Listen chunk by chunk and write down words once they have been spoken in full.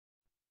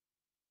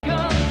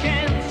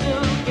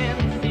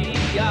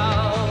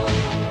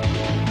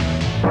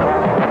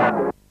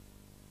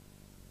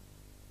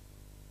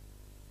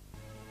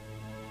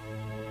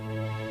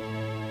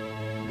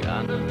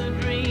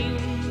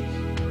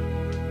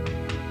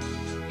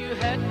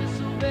had me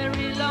so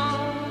very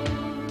long.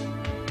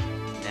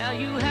 Now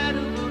you had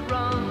a good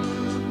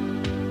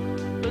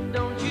run, but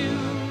don't you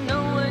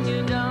know when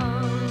you're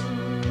done,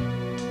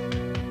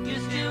 you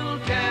still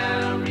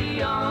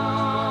carry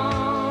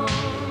on.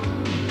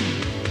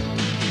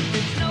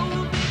 It's no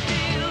big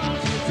deal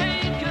to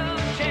take a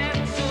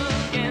chance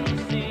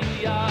against the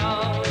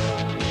odds.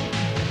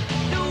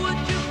 Do what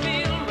you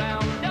feel,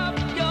 round up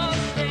your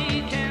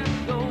stake and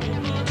go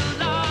for the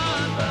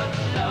lot. But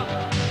luck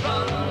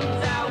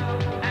runs out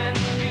and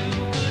you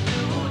could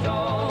lose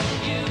all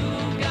you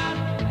got,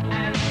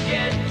 and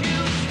yet you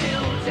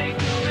still take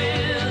the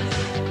risk.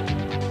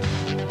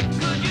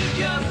 'Cause you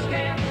just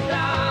can't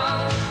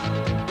stop,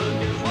 but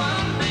there's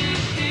one big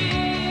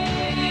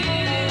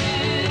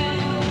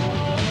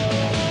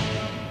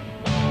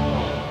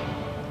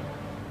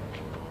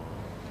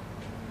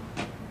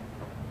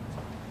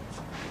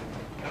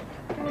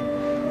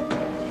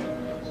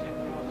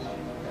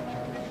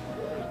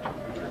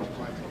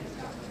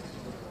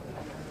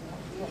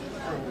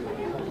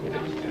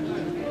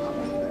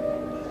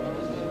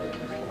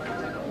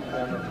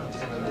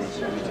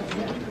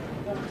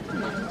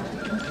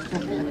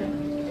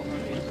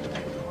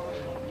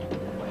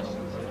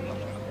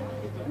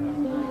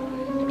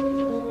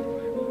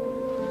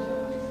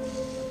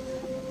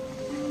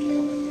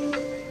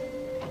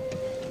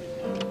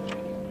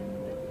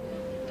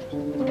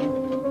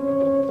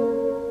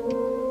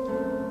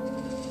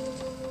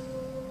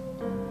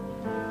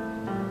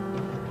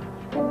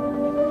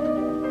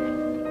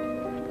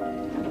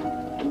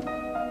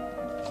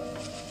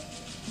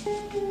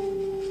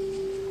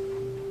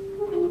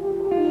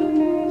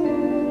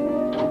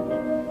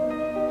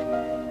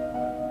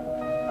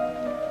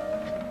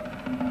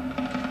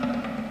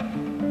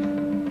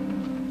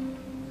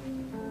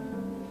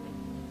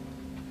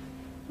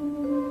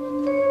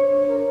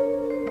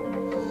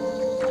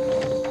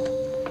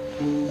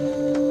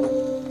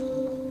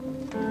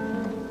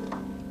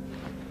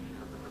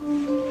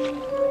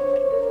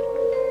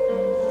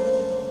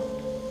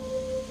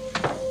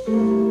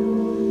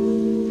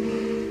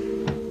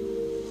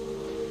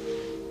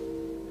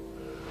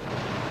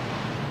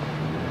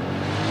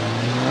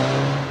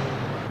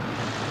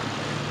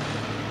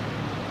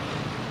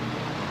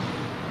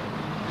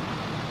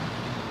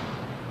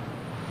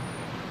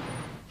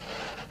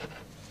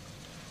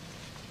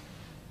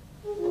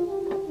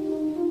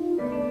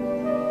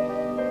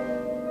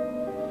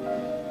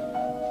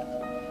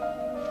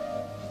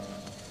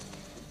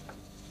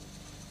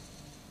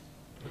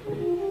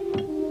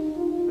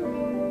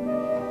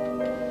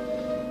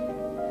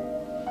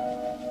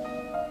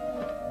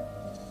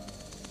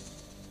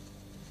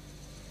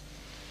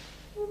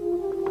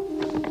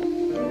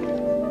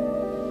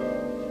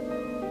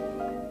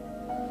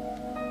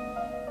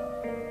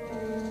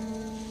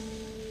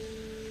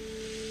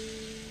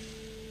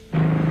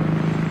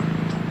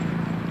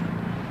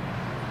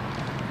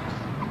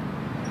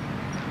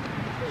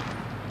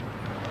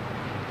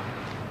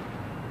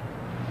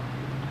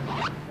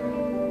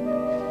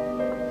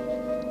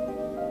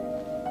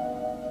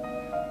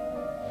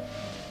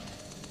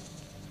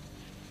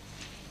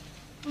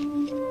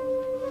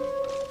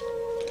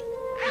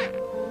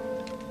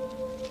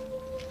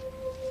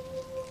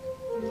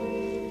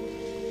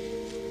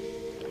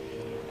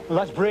Well,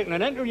 that's breaking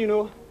and entering, you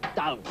know.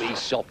 Don't be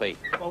soppy.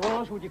 Well, what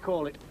else would you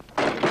call it?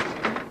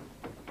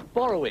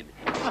 Borrowing.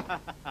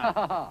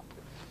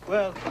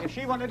 Well, if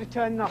she wanted to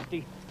turn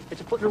nasty, it's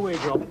a put her away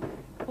job.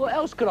 What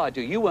else could I do?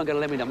 You weren't going to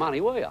lend me the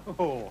money, were you?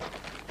 Oh.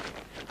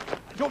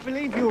 I don't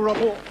believe you,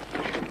 Robbo.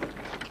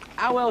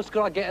 How else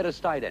could I get her to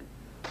stay then?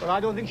 Well, I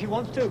don't think she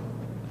wants to.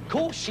 Of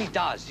course she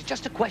does. It's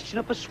just a question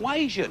of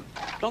persuasion.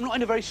 But I'm not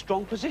in a very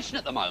strong position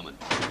at the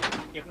moment.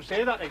 You can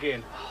say that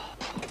again.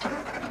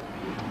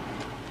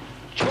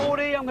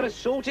 Geordie, I'm going to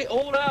sort it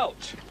all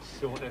out.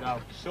 Sort it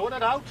out. Sort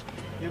it out?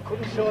 You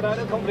couldn't sort out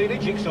a complete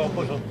jigsaw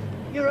puzzle.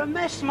 You're a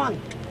mess, man.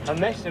 A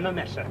mess and a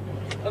messer.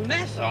 A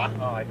messer?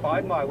 Aye,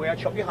 by my way, I'd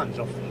chop your hands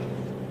off.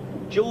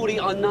 Geordie,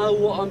 I know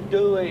what I'm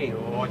doing.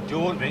 Oh,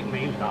 don't make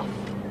me laugh.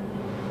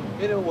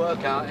 It'll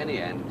work out in the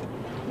end.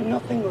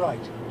 Nothing right.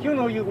 You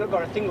know you've not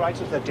got a thing right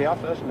since the day I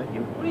first met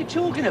you. What are you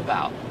talking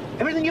about?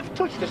 Everything you've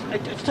touched,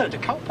 it's turned to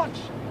cowpants.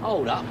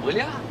 Hold up, will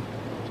ya?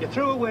 You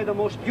threw away the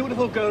most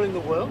beautiful girl in the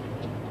world.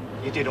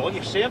 You did all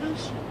your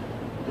savings.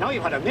 Now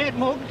you've had a maid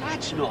mug.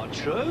 That's not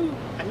true.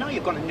 And now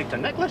you've gone and nicked a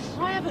necklace.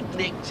 I haven't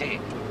nicked it.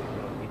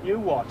 You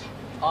what?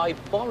 I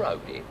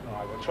borrowed it. Oh,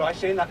 I will try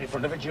saying that in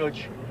front of a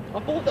judge. I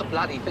bought the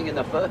bloody thing in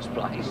the first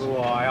place.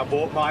 Why, I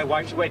bought my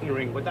wife's wedding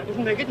ring, but that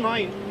doesn't make it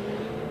mine.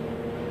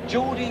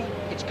 Geordie,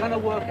 it's going to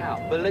work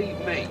out, believe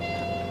me.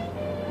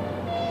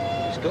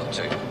 It's got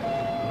to.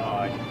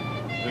 Aye,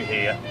 we're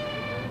here.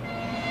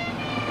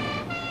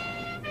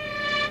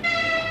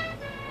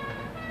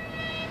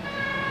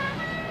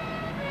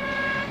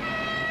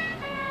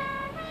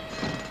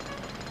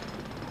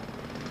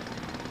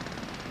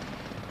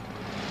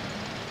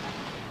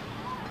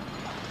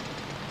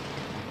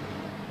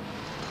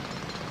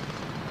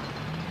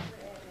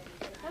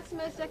 That's the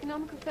most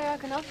economical fare I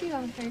can offer you,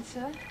 I'm afraid,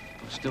 sir.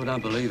 I still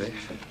don't believe it.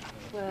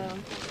 Well,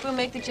 we'll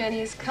make the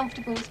journey as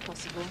comfortable as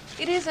possible.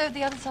 It is over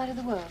the other side of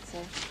the world, sir.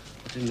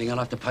 I didn't think I'd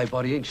have to pay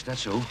by the inch,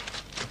 that's all.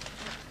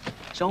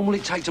 So how long will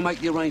it take to make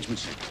the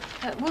arrangements?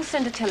 We'll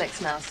send a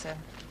telex now, sir.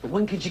 But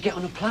when could you get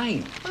on a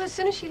plane? Well, as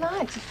soon as she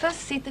likes. The first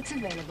seat that's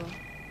available.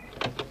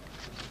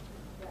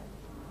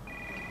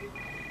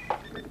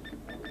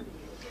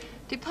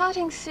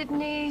 Departing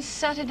Sydney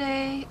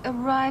Saturday,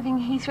 arriving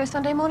Heathrow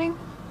Sunday morning?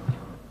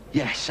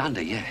 Yeah,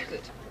 Sunday, yeah.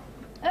 Good.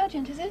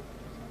 Urgent, is it?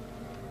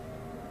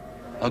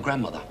 Her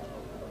grandmother.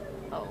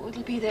 Oh,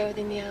 it'll be there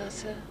within the hour,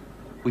 sir.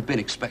 We've been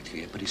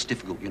expecting it, but it's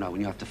difficult, you know,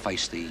 when you have to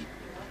face the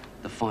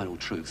final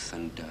truth.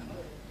 And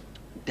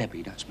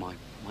Debbie, that's my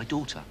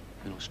daughter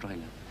in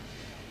Australia.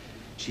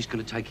 She's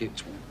going to take it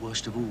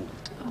worst of all.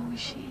 Oh, is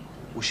she?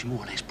 Well, she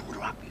more or less brought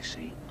her up, you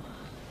see.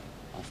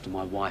 After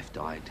my wife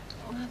died.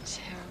 Oh, that's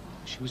terrible.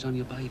 She was only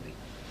a baby.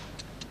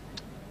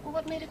 Well,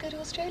 what made her go to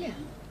Australia?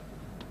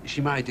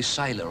 She married this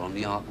sailor on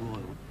the Ark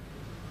Royal.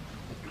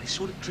 They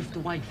sort of drift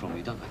away from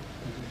you, don't they?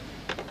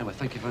 Anyway,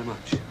 thank you very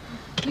much.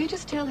 You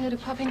just tell her to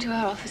pop into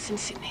our office in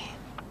Sydney.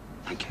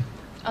 Thank you.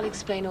 I'll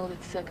explain all the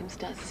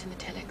circumstances in the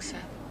telex, sir.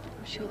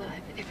 I'm sure they'll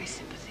have every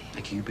sympathy.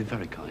 Thank you. You've been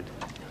very kind.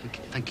 Thank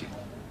you. Thank you.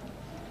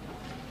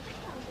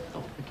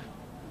 Oh,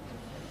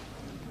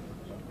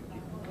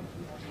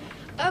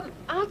 thank you.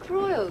 Ark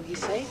Royal, you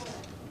say?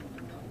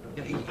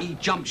 Yeah, he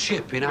jumped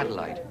ship in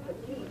Adelaide.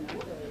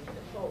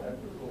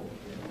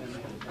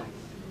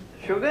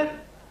 Sugar?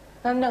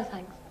 No,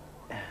 thanks.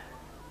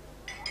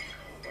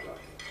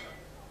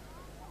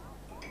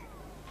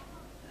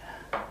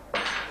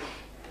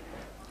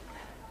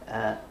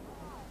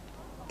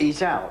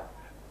 He's out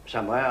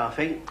somewhere, I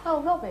think.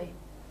 Oh, Robbie.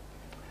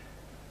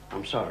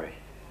 I'm sorry.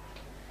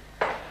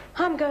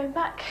 I'm going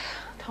back,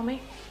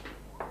 Tommy.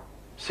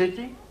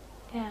 Sydney?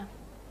 Yeah.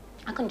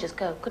 I couldn't just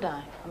go, could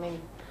I? I mean,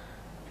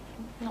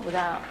 not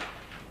without...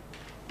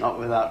 Not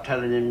without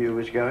telling him you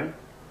was going?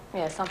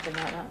 Yeah, something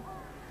like that.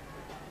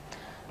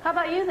 How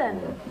about you, then?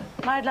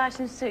 Married life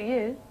seems to suit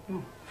you.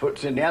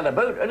 Foot's in the other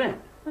boot, isn't it?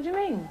 What do you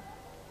mean?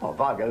 Well,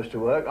 if I goes to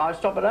work, I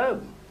stop at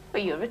home.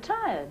 But you're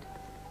retired.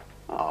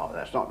 Oh,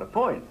 that's not the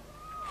point.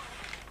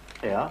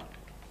 Here.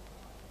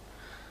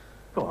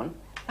 Go on,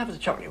 have the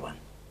chocolate one.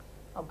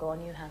 Oh, go on,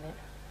 you have it.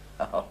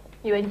 Oh.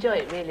 You enjoy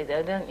it really,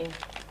 though, don't you?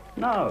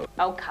 No.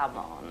 Oh, come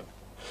on.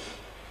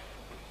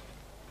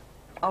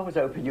 I was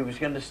hoping you was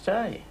going to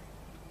stay.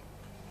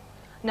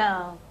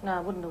 No,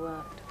 it wouldn't have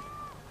worked.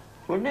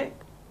 Wouldn't it?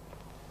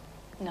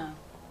 No.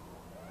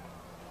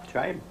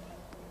 Shame.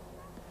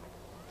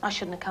 I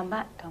shouldn't have come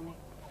back, Tommy.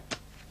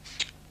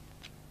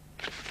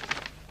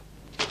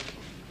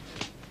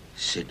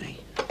 Sydney.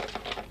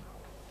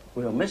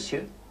 We'll miss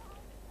you.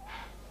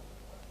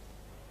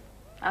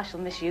 I shall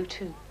miss you,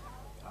 too.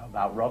 How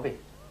about Robby?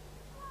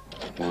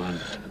 1,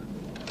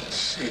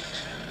 6.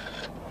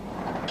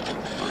 1,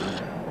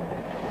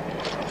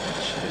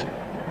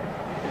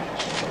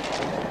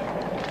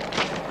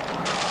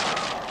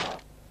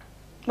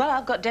 2. Well,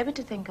 I've got Debbie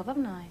to think of,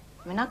 haven't I?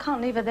 I mean, I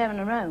can't leave her there on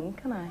her own,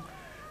 can I?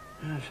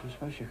 Yes, I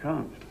suppose you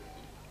can't.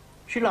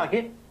 She like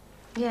it?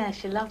 Yeah,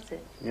 she loves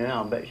it. Yeah,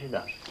 I'll bet she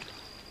does.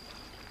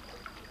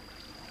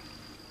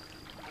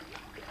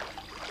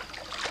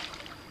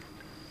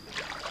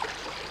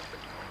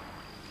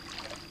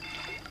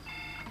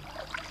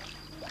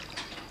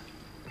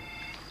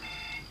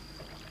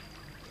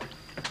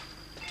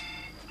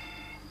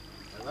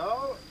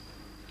 Hello?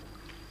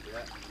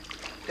 Yeah.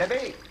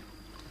 Debbie?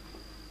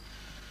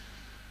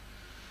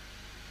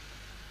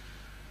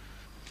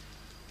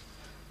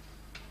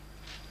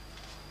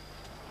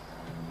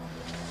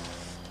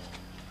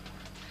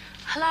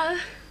 Hello?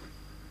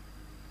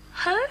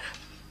 Who?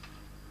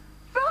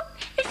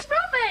 It's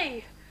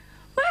Robby!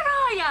 Where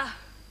are you?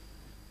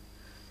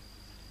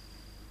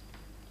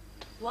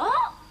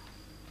 What?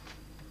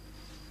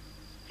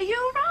 Are you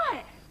all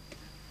right?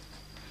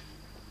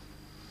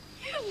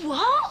 You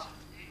what?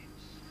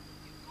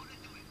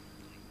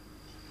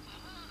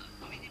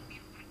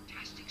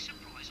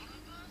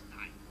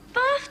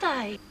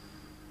 Birthday?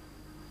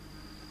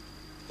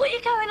 What are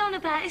you going on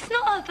about? It's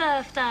not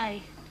her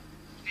birthday.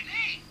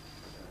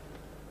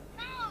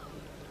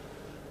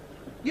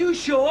 You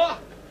sure?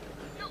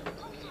 No, of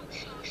course I'm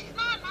sure. She's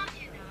my mum,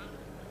 you know.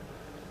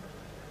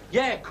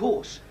 Yeah, of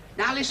course.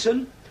 Now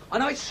listen, I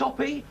know it's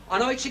soppy, I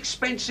know it's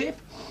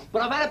expensive,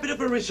 but I've had a bit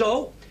of a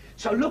result,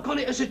 so look on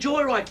it as a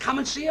joyride. Come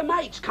and see your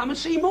mates, come and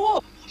see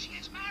more. Before she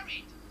gets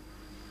married.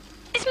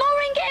 Is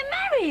Maureen getting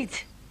married?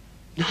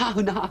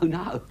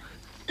 No.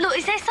 Look,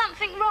 is there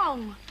something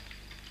wrong?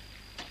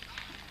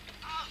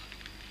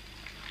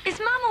 Is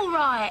Mum all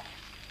right?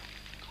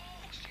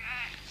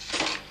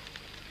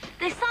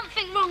 There's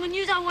something wrong and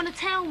you don't want to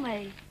tell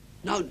me.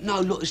 No,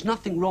 look, there's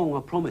nothing wrong, I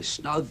promise.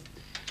 No. The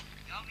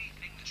only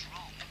thing that's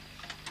wrong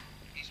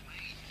is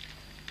me.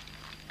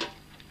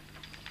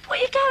 What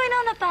are you going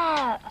on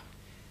about?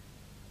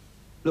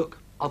 Look,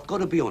 I've got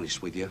to be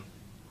honest with you.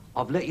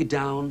 I've let you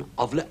down.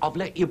 I've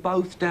let you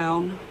both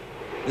down.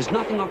 There's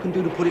nothing I can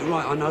do to put it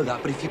right, I know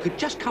that, but if you could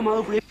just come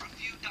over here For a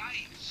few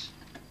days.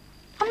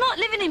 I'm not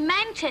living in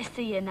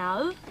Manchester, you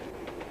know.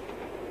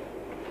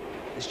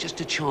 There's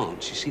just a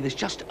chance, you see, there's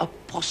just a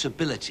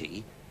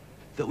possibility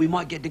that we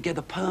might get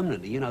together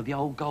permanently, you know, the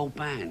old gold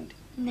band.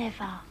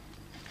 Never.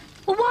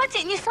 Well, why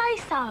didn't you say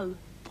so?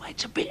 Well,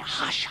 it's a bit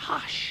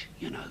hush-hush,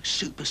 you know,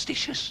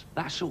 superstitious,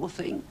 that sort of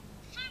thing.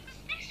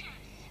 Superstitious?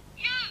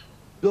 You?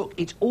 Look,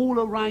 it's all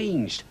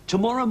arranged.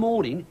 Tomorrow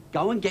morning,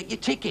 go and get your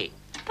ticket.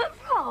 But,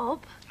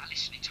 Rob... Now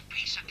listen, it's a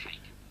piece of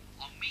cake.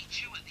 I'll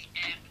meet you at the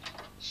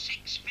airport,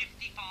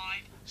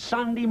 6:55.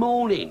 Sunday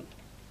morning.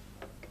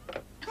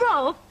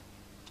 Rob?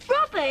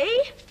 Robbie? Well,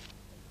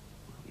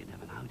 you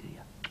never know, do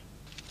you?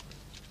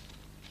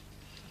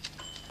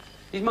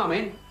 Is Mum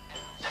in?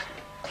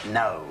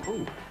 No.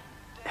 Ooh.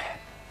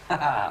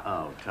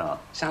 Oh, Tom.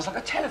 Sounds like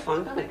a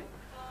telephone, doesn't it?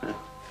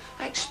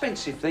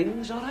 Expensive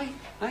things, are they?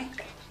 Eh?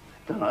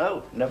 Don't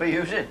know. Never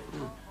use it.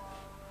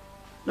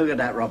 Look at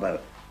that, Robbo.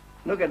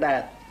 Look at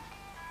that.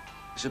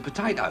 It's a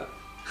potato.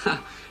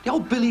 The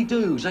old Billy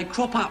Doos, they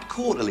crop up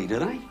quarterly, do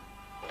they?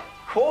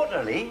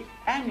 Quarterly?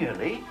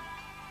 Annually?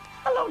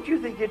 How long do you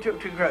think it took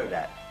to grow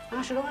that?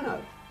 How should I know?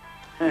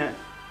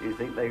 You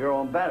think they grow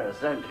on barrels,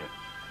 don't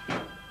you?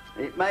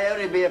 It may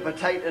only be a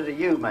potato to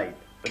you, mate,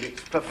 but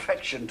it's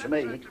perfection to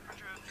me.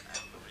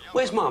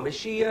 Where's Mum? Is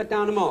she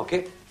down the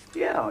market?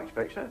 Yeah, I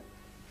expect so.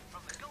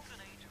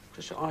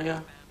 Just,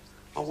 I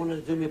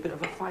wanted to do me a bit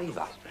of a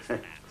favour.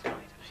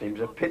 Seems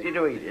a pity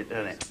to eat it,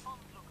 doesn't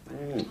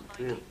it?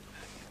 Yeah.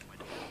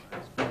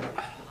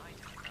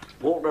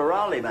 Walked to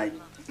Raleigh, mate.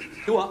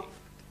 You what?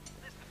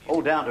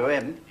 All down to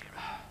him.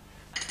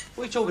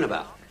 What are you talking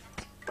about?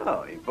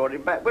 Oh, he brought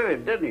it back with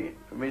him, didn't he?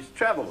 From his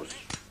travels.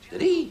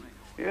 Did he?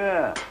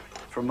 Yeah,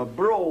 from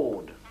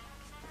abroad.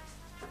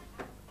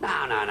 No.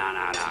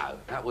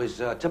 That was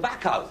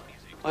tobacco.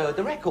 I heard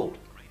the record.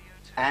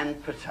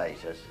 And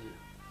potatoes.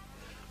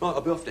 Right,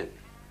 I'll be off then.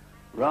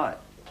 Right.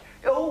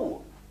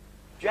 Oh,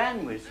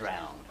 Jan was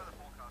round.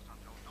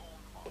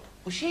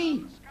 Was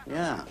she?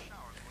 Yeah.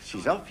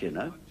 She's off, you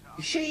know.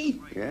 Is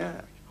she?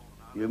 Yeah.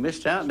 You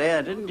missed out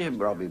there, didn't you,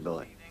 Robby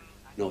boy?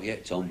 Not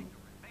yet, Tom.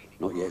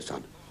 Not yet,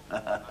 son.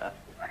 Yeah.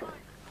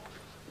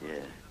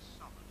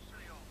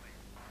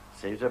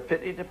 Seems a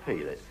pity to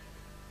peel it.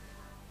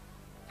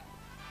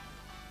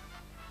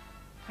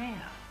 Yeah.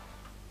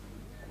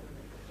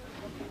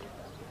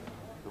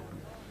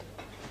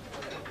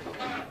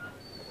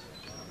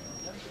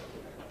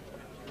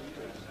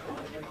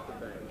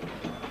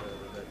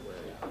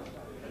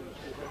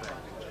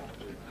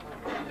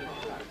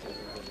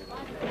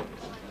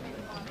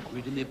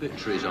 Reading the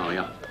obituaries, are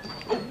you?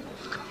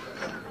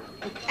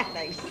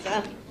 Hello,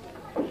 sir.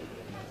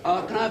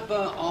 Can I have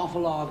half a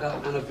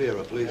lager and a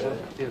Vera, please?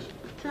 Yes.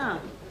 Tom.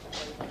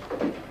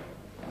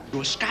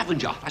 You're a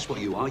scavenger, that's what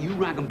you are. You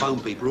rag and bone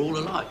people are all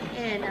alike.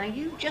 Yeah, now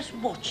you just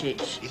watch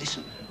it. Hey,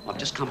 listen, I've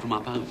just come from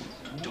up home.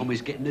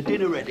 Tommy's getting the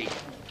dinner ready.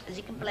 Is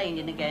he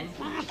complaining again?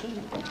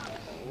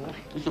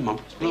 Listen, Mum.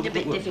 Been a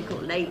bit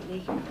difficult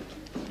lately.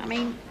 I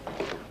mean,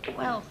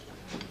 well,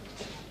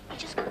 I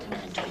just got to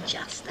learn to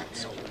adjust,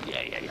 that's all.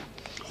 Yeah.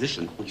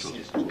 Listen, what's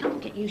wrong? I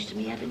can't get used to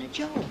me having a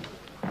job.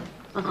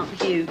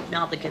 You,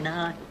 neither can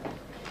I.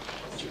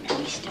 You know,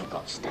 he's still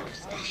got stuff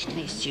stashed in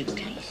his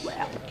suitcase.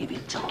 Well, give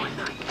it time,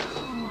 mate.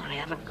 Oh, I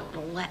haven't got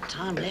all that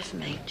time left,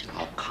 mate.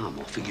 Oh, come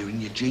off it. You're in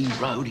your jeans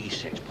roadie,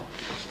 sex pot.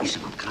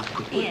 Listen, Mum, can I have a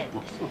quick word? Yeah.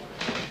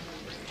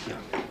 Yeah.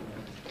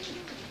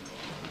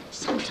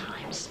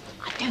 Sometimes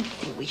I don't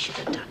think we should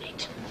have done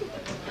it.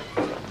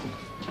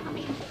 I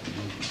mean,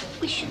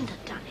 we shouldn't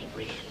have done it,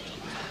 really.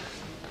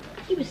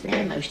 He was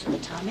there most of the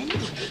time anyway.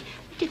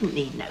 We didn't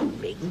need no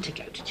ring to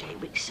go to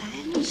Jaywick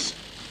Sands.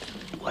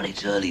 Well,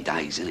 it's early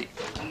days, isn't it?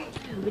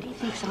 Nobody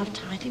thinks I've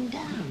tied him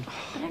down.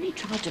 I only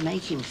tried to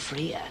make him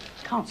freer.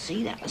 Can't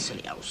see that, the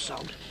silly old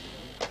sod.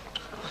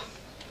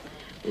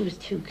 He was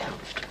too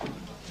comfortable.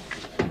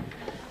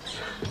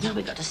 Now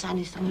we've got to sign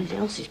in somebody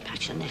else's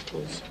patch of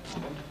nettles.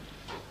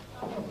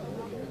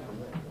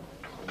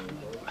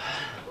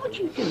 What are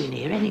you doing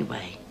here,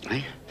 anyway?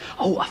 Eh?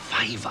 Oh, a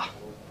favour.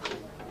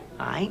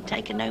 I ain't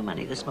taken no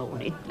money this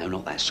morning. No,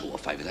 not that sort of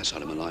favour. That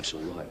side of my life's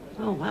all right.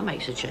 Oh, that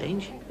makes a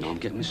change. No, I'm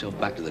getting myself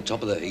back to the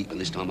top of the heap, and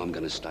this time I'm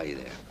going to stay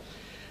there.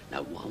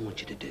 Now, what I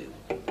want you to do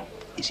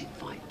is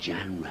invite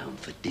Jan round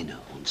for dinner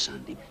on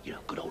Sunday. You know,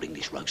 good old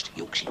English roast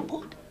Yorkshire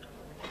pudding.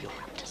 You're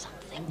up to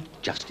something.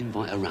 Just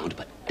invite her round,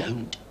 but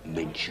don't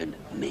mention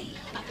me.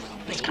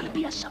 It's going to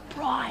be a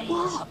surprise.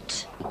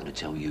 What? I'm not going to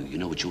tell you. You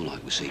know what you're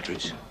like with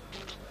secrets.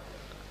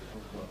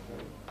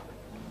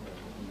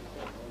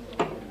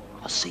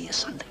 I'll see you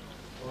Sunday.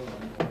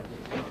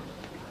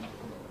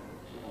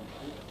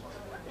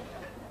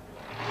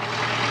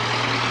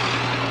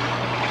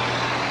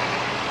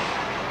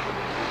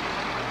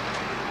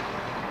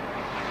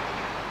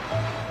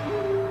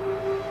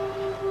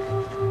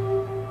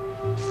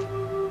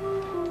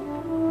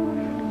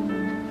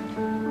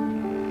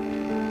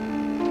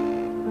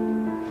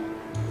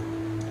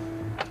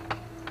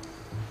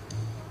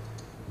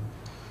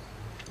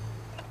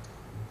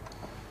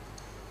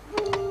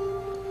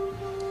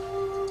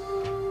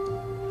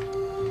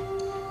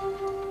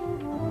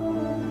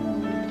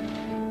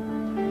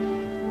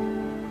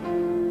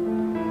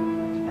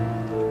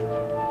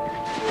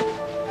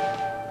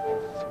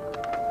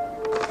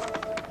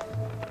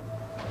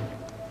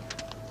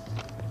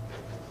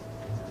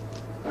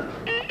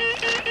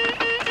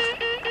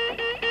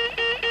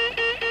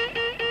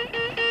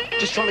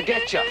 just trying to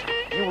get you.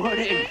 You weren't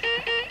in.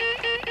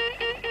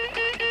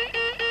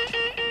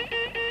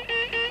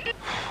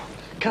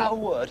 Can I have a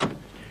word?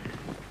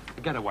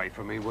 Get away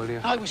from me, will you?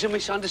 Oh, it was a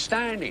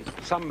misunderstanding.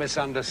 Some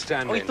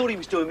misunderstanding. Oh, he thought he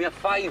was doing me a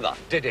favour.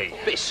 Did he?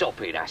 Bit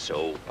soppy, that's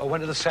all. Oh,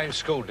 went to the same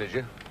school, did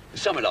you?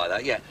 Something like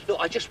that, yeah.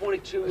 Look, I just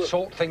wanted to...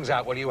 Sort things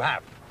out when you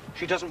have.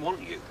 She doesn't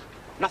want you.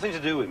 Nothing to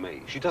do with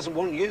me. She doesn't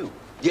want you.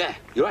 Yeah,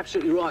 you're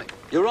absolutely right.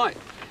 You're right.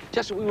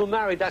 Just that we were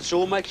married, that's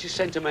all. Makes you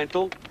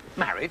sentimental.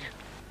 Married?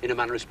 In a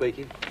manner of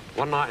speaking.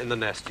 One night in the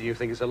nest and you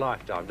think it's a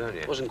lifetime, don't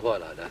you? Wasn't quite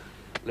like that.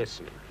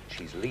 Listen,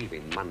 she's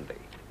leaving Monday.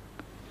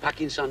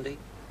 Packing Sunday?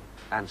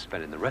 And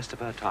spending the rest of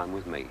her time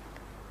with me.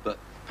 But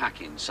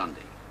packing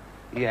Sunday?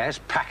 Yes,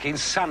 packing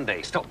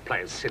Sunday. Stop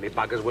playing silly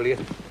buggers, will you?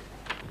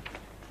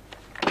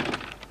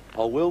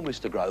 I will,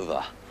 Mr.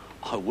 Grover.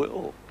 I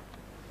will.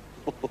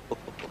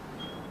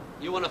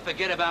 You want to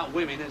forget about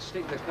women and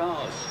stick to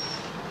cars.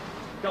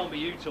 Don't be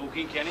you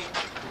talking, Kenny.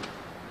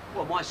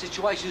 Well, my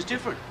situation's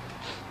different.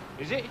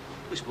 Is it?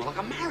 It's more like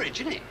a marriage,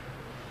 isn't it?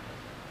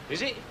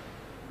 Is it?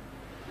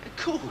 Of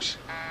course.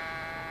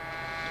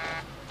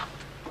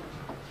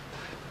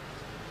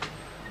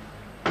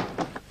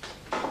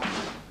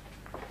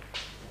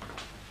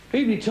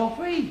 Evening,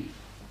 Toffee.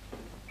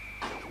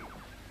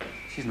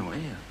 She's not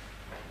here.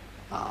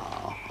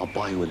 Ah, I'll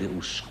buy you a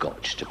little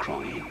scotch to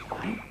cry in.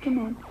 Hey, come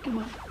on, come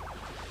on.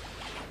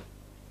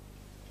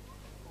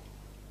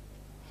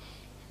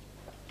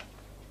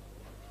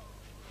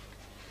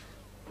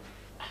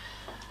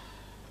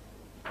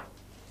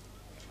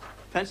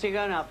 Fancy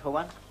going out for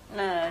one?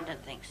 No, I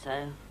don't think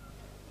so.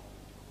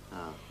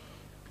 Oh.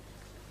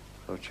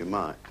 Thought you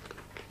might.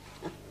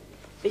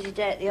 Busy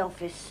day at the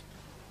office.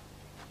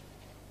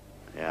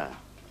 Yeah.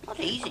 Not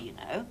easy, you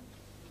know.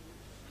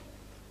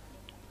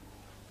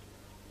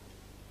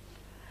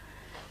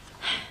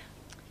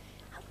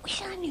 I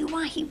wish I knew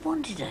why he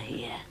wanted her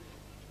here.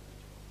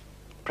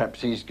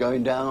 Perhaps he's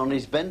going down on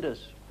his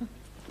benders.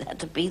 That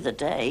to be the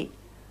day.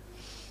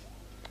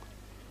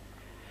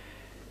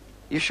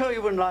 You sure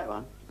you wouldn't like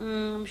one?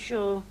 I'm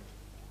sure.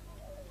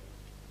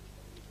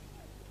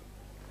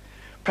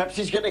 Perhaps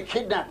he's going to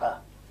kidnap her.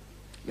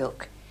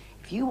 Look,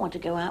 if you want to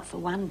go out for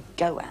one,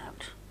 go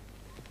out.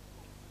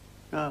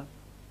 No.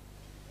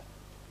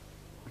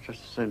 I'll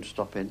just as soon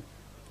stop in.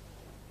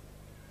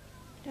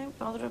 Don't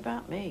bother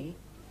about me.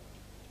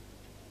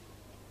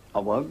 I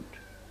won't.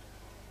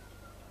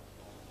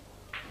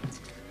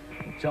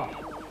 Tom,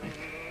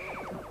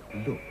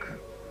 look.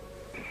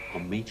 I'll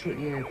meet her at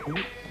the airport.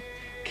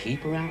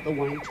 Keep her out the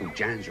way till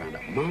Jan's round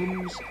at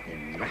Mum's,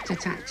 then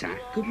rat-a-tat-tat,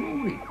 good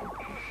morning.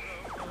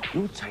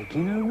 You're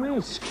taking a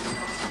risk.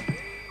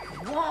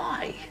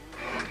 Why?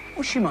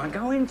 Well, she might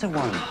go into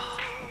one.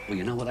 Well,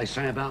 you know what they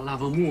say about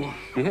love and war.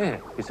 Yeah,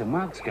 it's a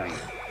mug's game.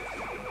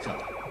 So,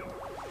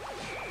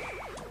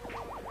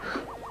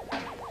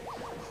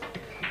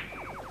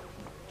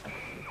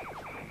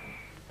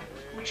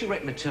 what do you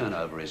reckon the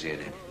turnover is here,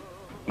 then?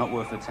 Not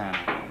worth a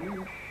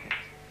tan.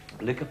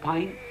 Liquor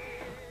paint?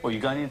 Well, you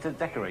going into the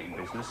decorating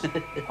business?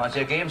 What's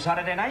your game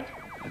Saturday night?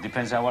 It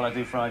depends how well I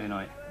do Friday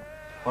night.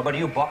 What about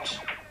you, Box?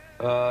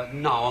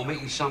 No, I'm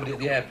meeting somebody at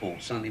the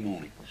airport Sunday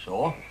morning.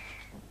 So?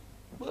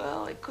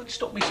 Well, it could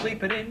stop me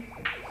sleeping in.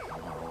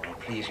 Oh,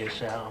 please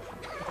yourself.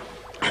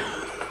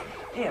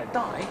 Here,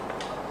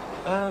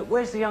 Di.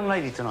 Where's the young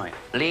lady tonight?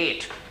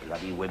 Late.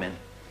 Bloody women.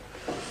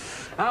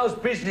 How's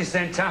business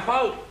then,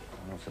 Taffo?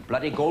 Well, it's a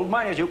bloody gold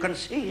mine, as you can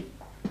see.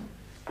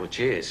 Well,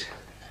 cheers.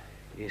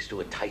 Here's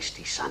to a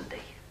tasty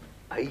Sunday,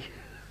 eh?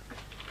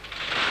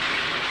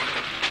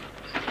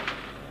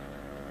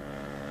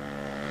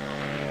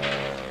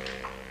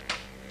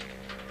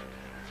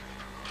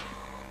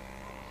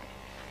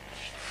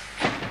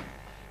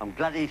 I'm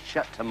glad he's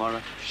shut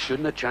tomorrow.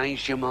 Shouldn't have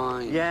changed your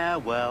mind. Yeah,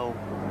 well,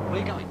 Where are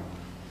you going?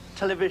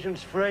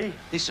 television's free.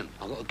 Listen,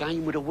 I've got a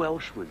game with a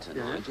Welshman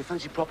tonight. Yeah. Do you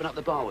fancy propping up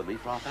the bar with me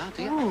for half hour,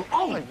 do you?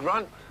 Oh,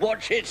 Grunt.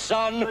 Watch it,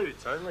 son. Leave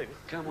it, Tony, leave it.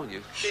 Come on,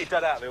 you. Get your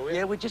dad out there, will you?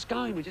 Yeah, we're just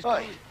going, Hey,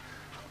 going.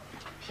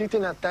 if you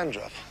didn't have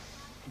dandruff,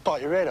 I'd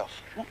bite your head off.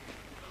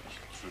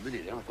 For a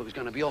minute there, I thought it was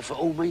going to be off at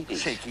all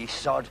meetings. Cheeky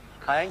sod.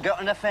 I ain't got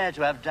an affair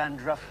to have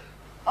dandruff.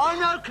 I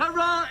know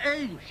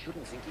karate! You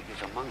shouldn't think he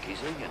gives a monkey's,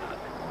 do you know?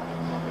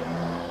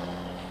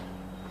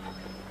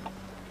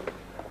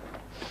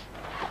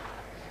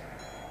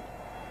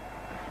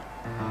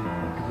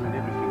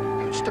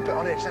 Just a bit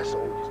on edge, that's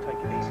all. Just take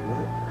it easy with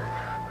it.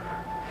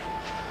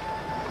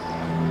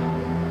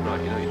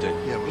 Right, you know you do.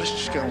 Yeah, well, let's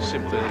just go on.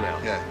 Simple in and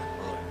out. Yeah.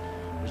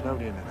 There's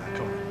nobody in there now,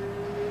 come on.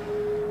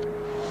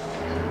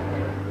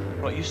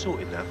 Right, you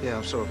sorted now? Yeah,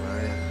 I'm sorry about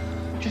it,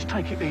 yeah. Just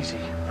take it easy.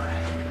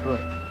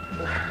 Right.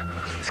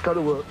 Let's go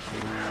to work.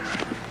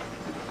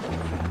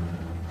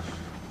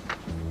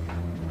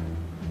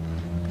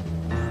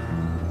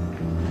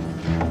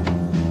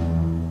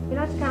 You'll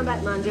have to come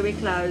back Monday, we're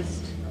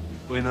closed.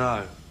 We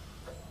know.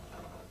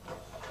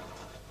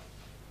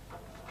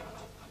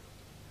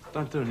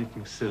 Don't do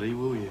anything silly,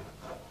 will you?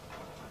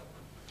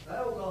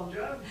 Hold on,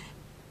 Joe.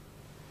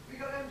 We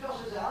got them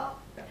tosses out?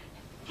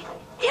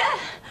 Yeah,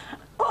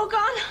 all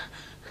gone.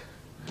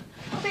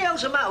 What the hell's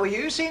hell's the matter with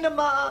you? Seen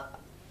a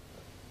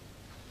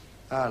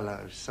Hello,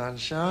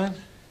 sunshine.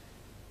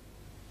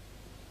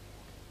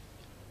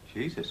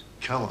 Jesus.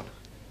 Come on.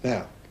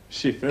 Now,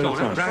 Shift. come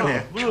on, round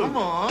here. Come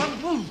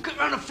on. Move, get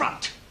round the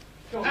front.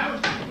 Go on,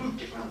 move,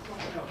 get round the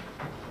front now.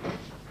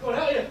 Go on,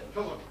 out here.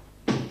 Come on.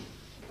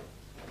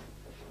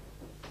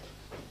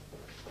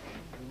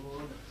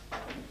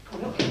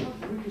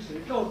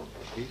 Go on.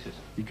 Jesus.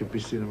 You could be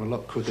seeing them a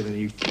lot quicker than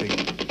you think.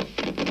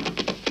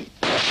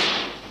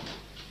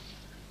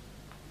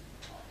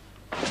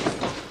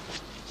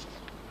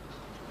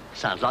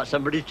 Sounds like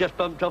somebody's just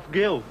bumped off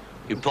Gil.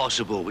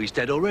 Impossible. He's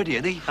dead already,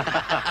 isn't he?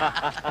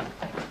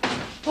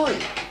 Boy!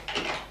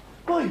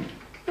 Boy!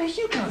 Where's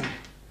you going?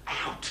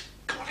 Out!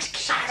 Come on, let's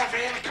get out of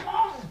here, come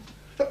on!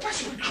 The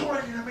press will be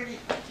crying in a minute.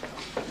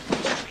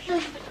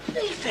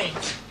 Leave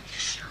it!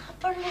 Shut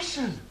up and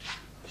listen.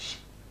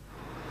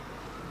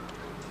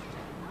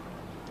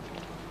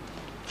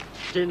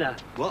 Dinner.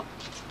 What?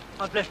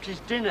 I've left his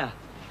dinner.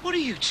 What are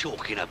you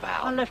talking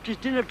about? I left his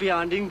dinner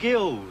behind in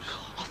Gil's.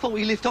 I thought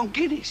he lived on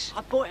Guinness.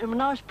 I bought him a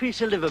nice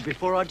piece of liver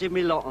before I did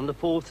me lot on the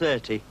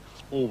 4:30.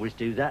 Always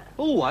do that.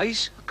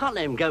 Always? I can't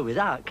let him go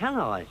without, can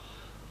I?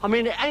 I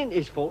mean, it ain't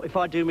his fault if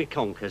I do me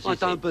conkers, I is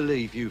don't it?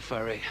 believe you,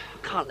 Ferry.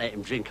 I can't let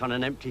him drink on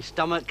an empty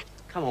stomach.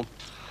 Come on.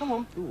 Come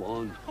on. Go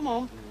on. Come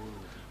on.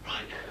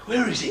 Right,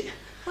 where is it?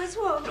 Where's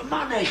what? The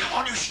money!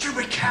 On you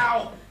stupid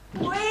cow!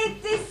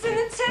 Where's this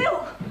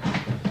until?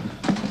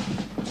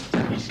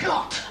 He's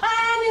locked!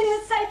 And in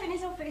the safe in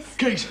his office.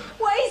 Keys!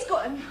 What, he's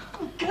got him?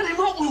 Get him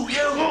up, will you?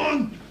 Come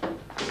on!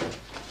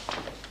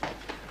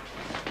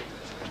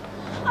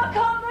 I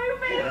can't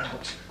move him. Get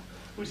out.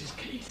 Where's his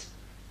keys?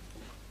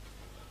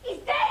 He's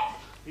dead.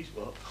 He's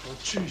what? Oh,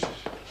 Jesus.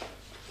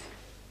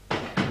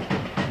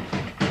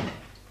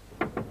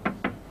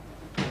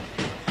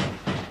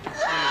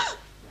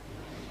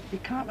 He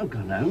can't have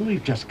gone home.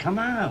 We've just come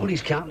out. Well,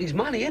 he's counting his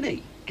money, isn't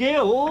he?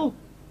 Gil,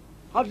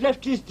 I've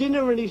left his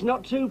dinner and he's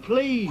not too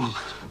pleased.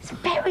 It's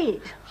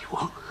buried. You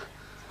what?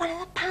 One of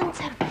the pants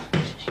have.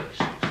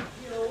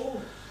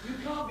 Gil, you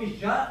can't be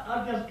shut.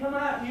 I've just come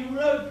out and you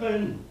were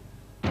open.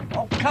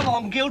 Oh, come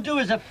on, Gil, do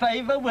us a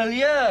favour, will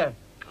you?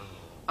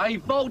 Hey,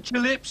 bulge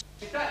your lips.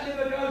 If that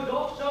liver goes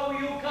off, so will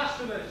your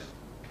customers.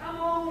 Come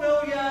on,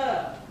 will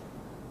you?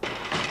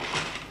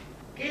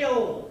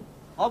 Gil,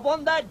 I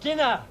want that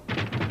dinner.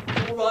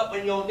 All right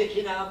when you're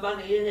nicking our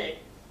money, innit?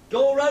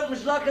 Door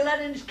opens like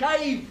Aladdin's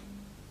cave.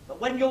 But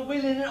when you're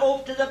wheeling it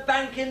off to the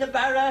bank in the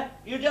Barra,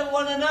 you don't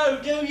want to know,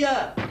 do you?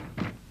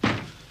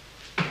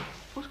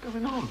 What's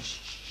going on?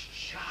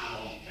 Shut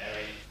up,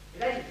 Mary.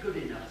 It ain't good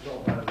enough,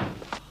 Robbo.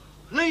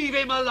 Leave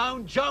him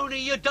alone, Joni.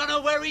 You don't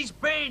know where he's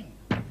been.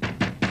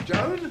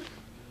 Joan?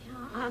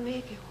 I'm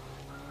here, Gil.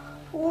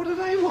 What do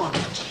they want?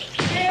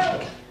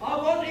 Gil, I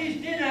want his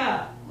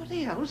dinner. What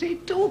the hell's he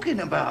talking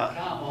about?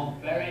 Come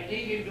on, Barry,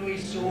 leave him to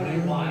his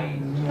sordid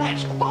ways.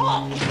 That's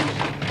Box!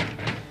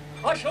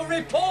 I shall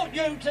report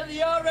you to the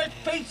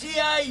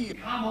RSPCA.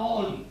 Come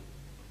on.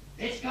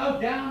 Let's go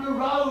down the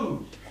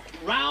road,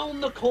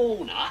 round the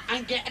corner,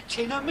 and get a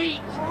tin of meat.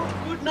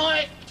 Good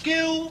night,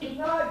 Gil. Good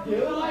night, Gil.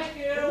 Good night,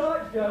 Gil.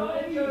 Good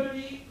night,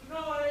 Joni. Good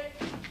night.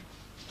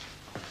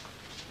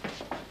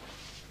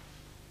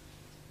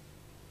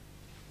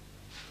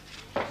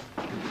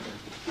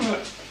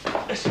 Right,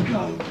 let's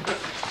go.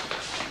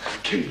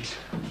 Keys.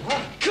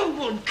 What? Come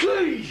on,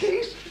 keys.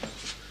 Keys?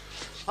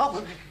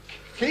 Oh,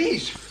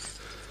 keys.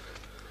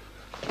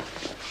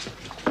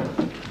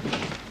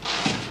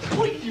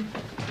 Wait, you...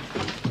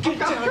 I'm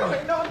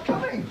coming, no, I'm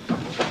coming.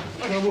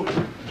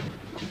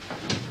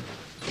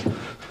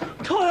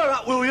 Tie her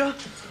up, will you?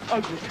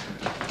 Open it.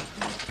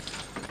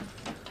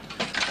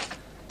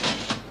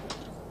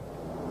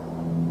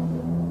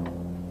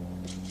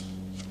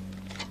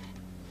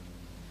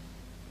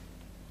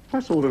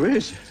 That's all there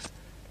is.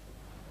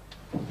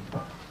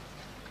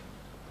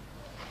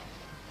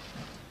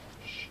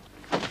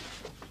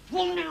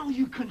 Well, now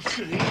you can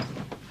see.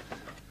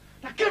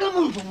 Now get a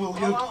moving, will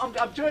you?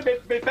 I'm doing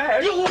my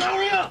best. You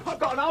hurry up! I've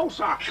got an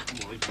ulcer.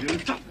 Come on, you.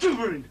 Stop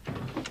doing.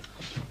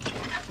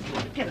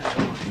 Get out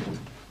of here.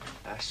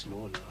 That's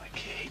more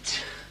like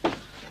it.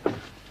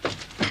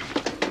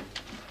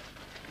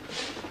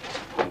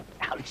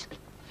 Now listen,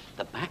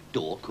 the back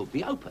door could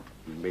be open.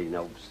 You mean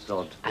old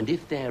sod. And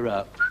if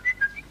they're,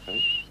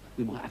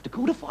 we might have to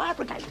call the fire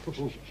brigade.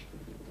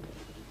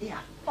 Yeah,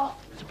 what?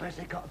 Suppose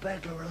they got a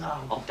burglar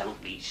alarm. Oh,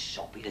 don't be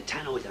soppy. The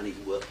tannoy don't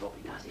even work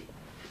properly, does it?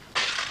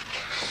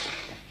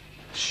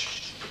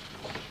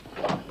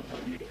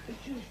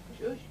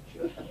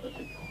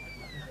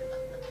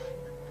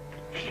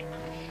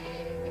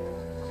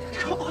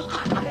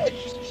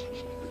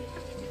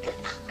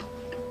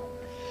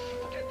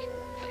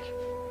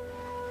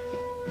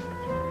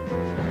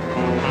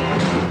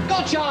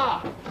 Gotcha!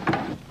 I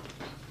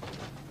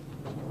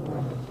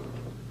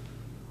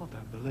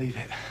don't believe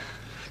it.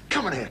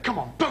 Come on here, come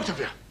on, both of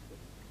you.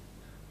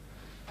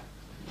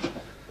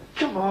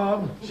 Come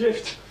on,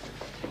 Shift.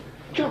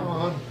 come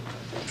on.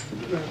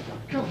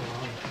 Come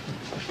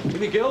on. Give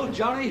me Gil,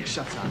 Johnny.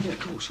 Shut up. Yeah, of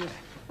course, yeah.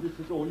 This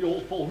is all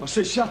your fault. I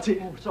said shut it.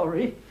 Oh,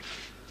 sorry.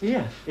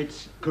 Here,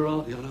 it's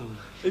karate, I know.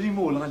 Any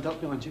more lined up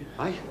behind you?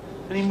 Eh?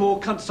 Any more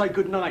can't say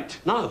good night?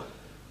 No.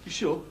 You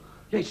sure?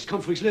 Yeah, he's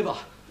come for his liver.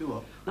 Do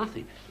what?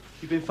 Nothing.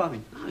 You've been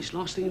funny. No, it's the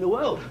last thing in the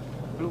world.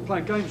 We're not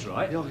playing games,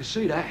 right? Yeah, I can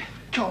see that.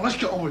 Come on, let's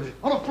get on with it.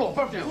 On the floor,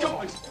 both of you. Come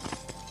on.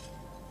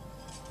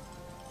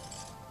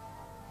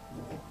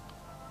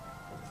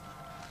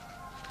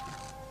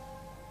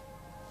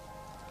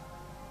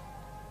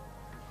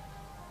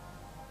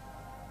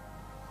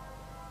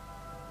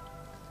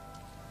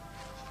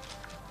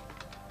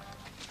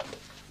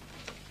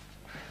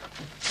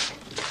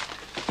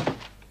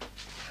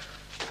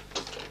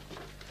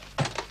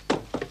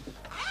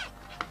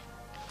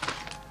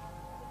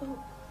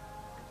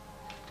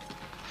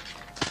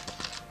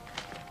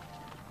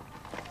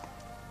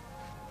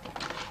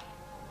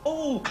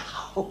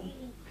 Oh,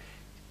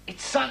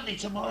 it's Sunday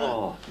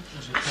tomorrow.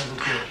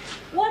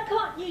 Why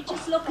can't you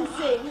just look and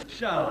sing?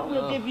 Shut up.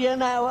 We'll give you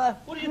an hour.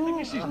 What do you think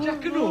this is,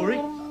 Jack and Rory?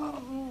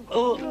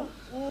 Oh,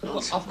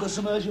 I've got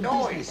some urgent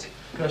business.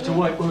 You have to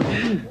wait, won't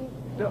you?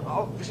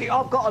 See,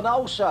 I've got an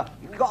ulcer.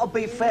 You've got to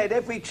be fed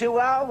every 2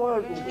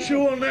 hours.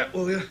 Chew on that,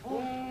 will you?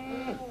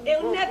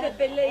 He'll never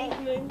believe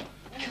me.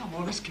 Come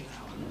on, let's get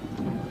out.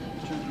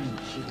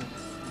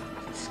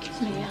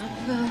 Excuse me,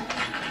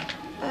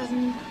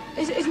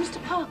 is Mr.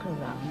 Parker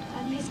around?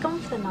 He's gone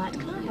for the night.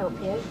 Can I help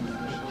you?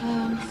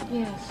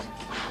 Yes.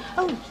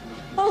 Oh,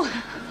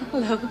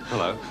 hello.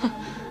 Hello.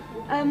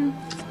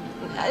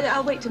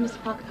 I'll wait till Mr.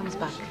 Parker comes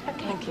back.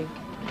 Okay. Thank you.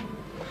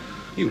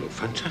 You look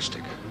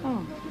fantastic.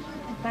 Oh,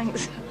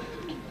 thanks.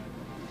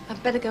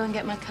 I'd better go and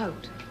get my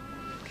coat.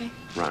 Okay?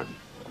 Right.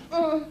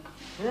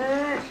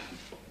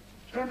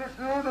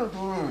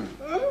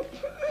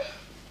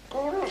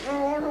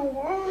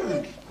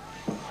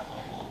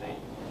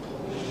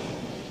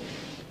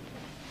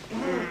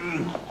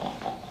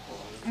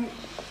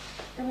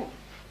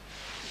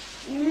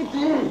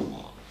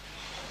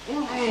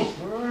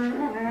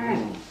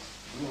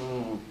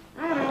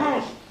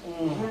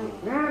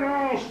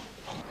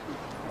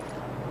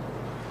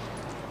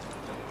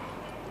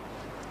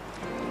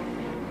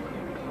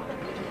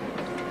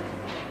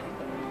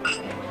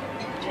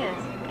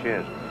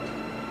 Cheers.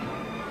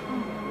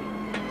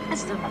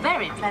 This is a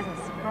very pleasant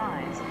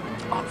surprise.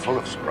 I'm full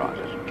of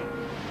surprises.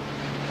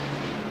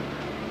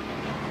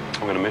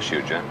 I'm going to miss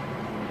you, Jack.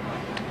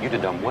 You'd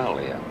have done well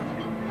here.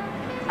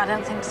 I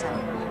don't think so.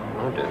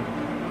 I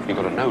do. You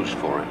got a nose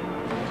for it.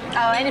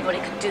 Oh, anybody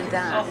could do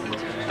that.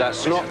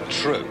 That's not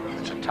true.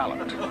 It's a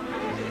talent.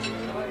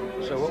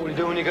 So what will you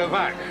do when you go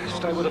back?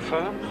 Stay with the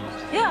firm?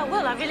 Yeah, I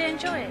will. I really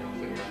enjoy it.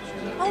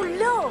 Oh,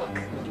 look.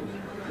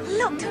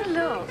 Look, do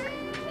look.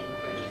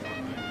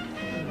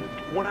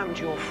 What happened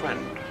to your friend,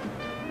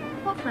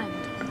 What friend?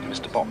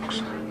 Mr.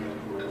 Box?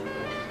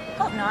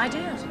 Got no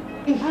idea.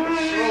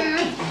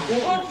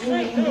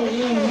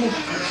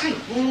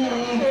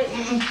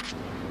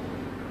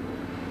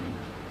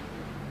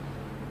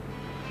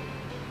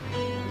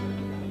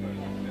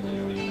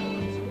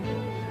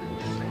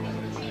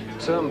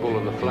 Turnbull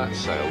and the flat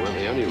sale weren't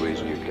the only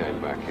reason you came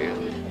back here.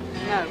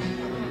 No,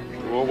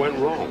 What went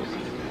wrong?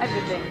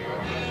 everything.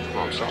 Oh,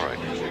 I'm sorry.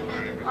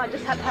 I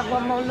just had to have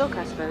one more look,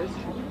 I suppose.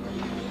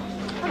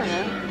 I don't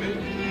know.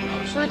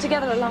 We were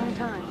together a long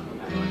time.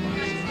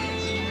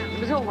 It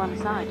was all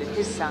one-sided,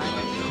 his side.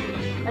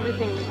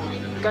 Everything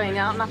going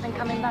out, nothing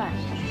coming back.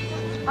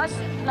 That's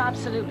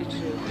absolutely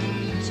true.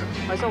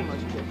 Well, it's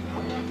almost true.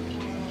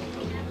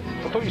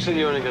 I thought you said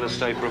you were only going to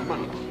stay for a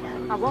month.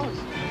 I was.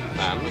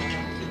 And?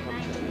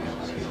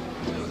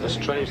 They're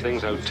strange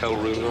things, hotel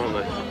rooms, aren't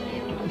they?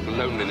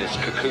 Loneliness,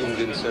 cocooned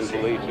in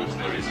Central Eton.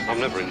 I've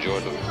never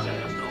enjoyed them.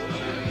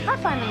 I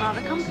find them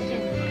rather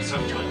comforting.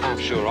 I'm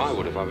sure I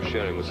would if I was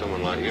sharing with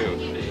someone like you.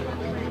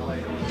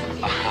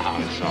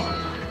 I'm sorry.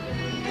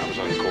 That was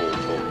uncalled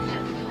for.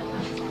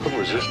 Couldn't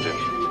resist it.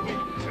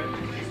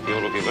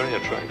 You're looking very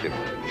attractive.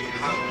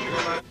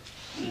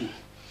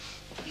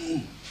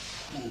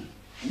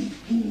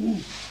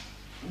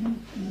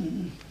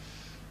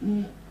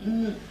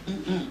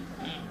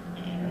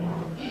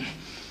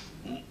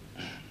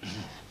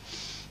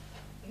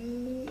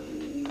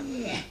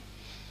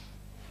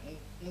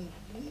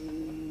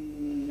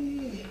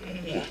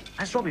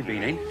 Has Robby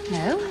been in?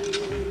 No.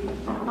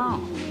 Oh.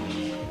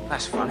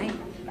 That's funny.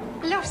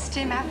 Lost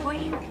him, have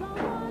we?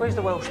 Where's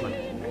the Welshman?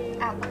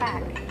 Out the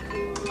back.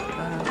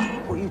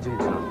 What are you doing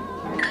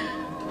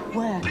tonight?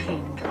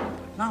 Working.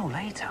 No,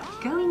 later.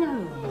 Going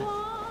home.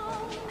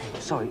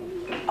 Sorry,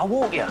 I'll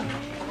walk you.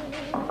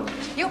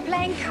 You're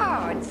playing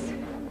cards.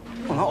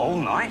 Well, not all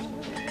night.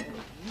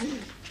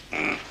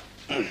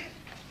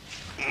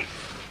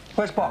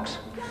 Where's Box?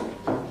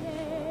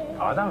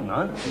 I don't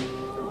know.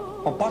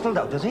 Well, bottled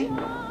out, does he?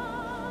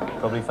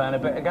 Probably found a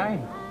better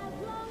game.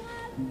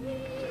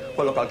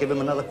 Well, look, I'll give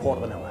him another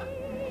quarter of an hour.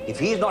 If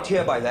he's not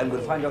here by then,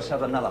 we'll find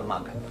yourself another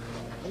mug.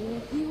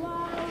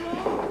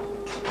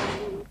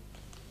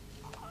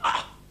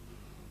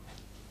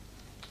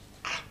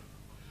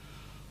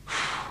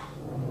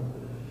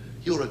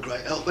 You're a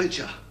great help, ain't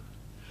you?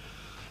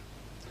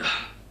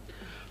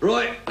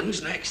 Right.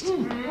 Who's next?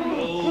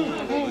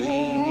 Oh,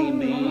 weeny,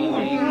 meeny,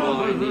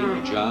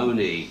 miny,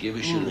 Joni, give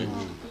us your little...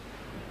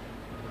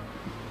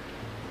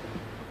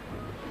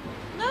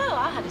 No,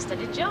 I had a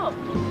steady job.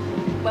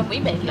 When we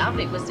made love,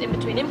 it was in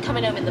between him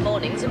coming home in the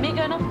mornings and me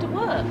going off to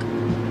work.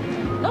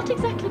 Not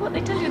exactly what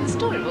they tell you in the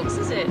storybooks,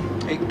 is it?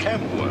 It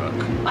can work.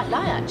 I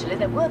lie, actually.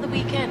 There were the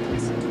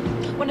weekends.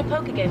 When a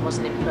poker game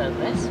wasn't in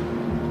progress.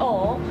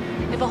 Or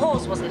if a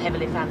horse wasn't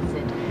heavily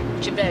fancied,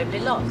 which invariably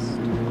lost.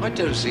 I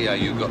don't see how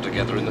you got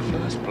together in the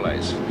first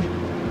place.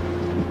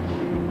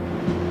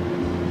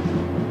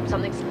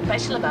 Something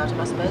special about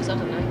him, I suppose. I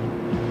don't know.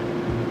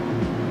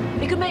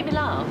 He could make me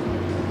laugh.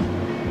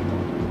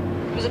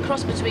 It was a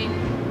cross between,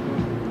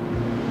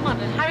 I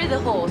don't know, Harry the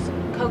horse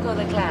and Coco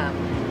the clown.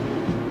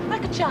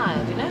 Like a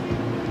child, you know?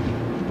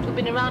 Who'd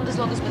been around as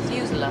long as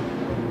Methuselah.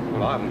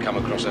 Well, I haven't come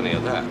across any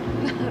of that.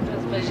 I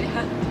don't suppose you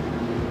have.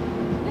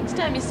 Next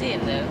time you see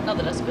him, though, not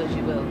that I suppose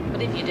you will,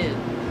 but if you do,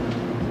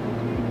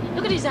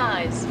 look at his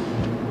eyes.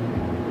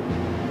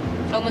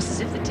 Almost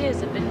as if the tears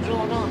had been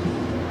drawn on.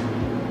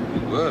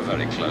 You were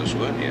very close,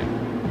 weren't you?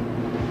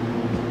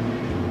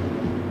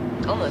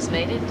 Almost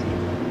made it.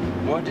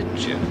 Why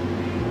didn't you?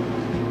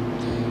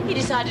 He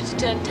decided to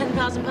turn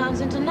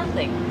 £10,000 into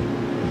nothing.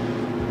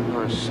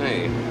 I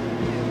see.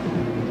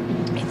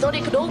 He thought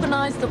he could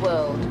organise the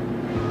world.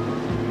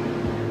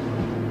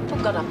 Oh,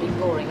 God, I've been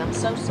boring. I'm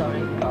so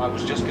sorry. I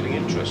was just getting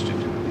interested.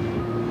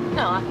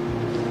 No,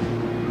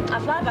 I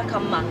fly back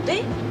on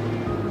Monday,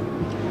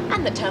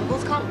 and the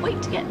Turnbulls can't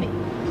wait to get me.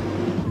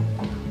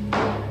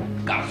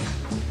 Go.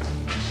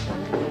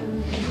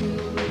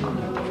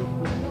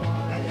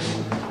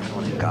 Come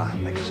on in, car.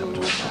 Make yourself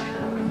to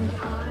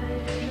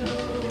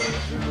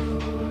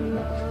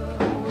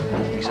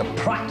He's a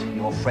prat,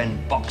 your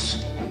friend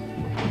Box.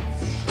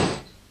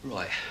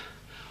 Right,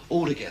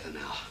 all together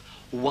now.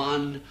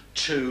 1,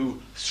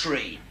 2,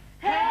 3.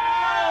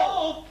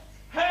 Help!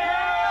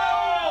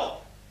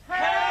 Help!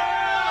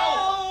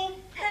 Help!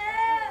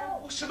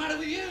 Help! What's the matter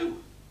with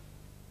you?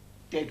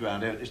 Dead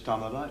round here at this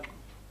time of night.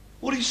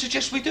 What do you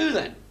suggest we do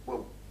then?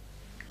 Well,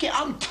 get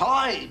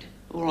untied.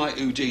 All right,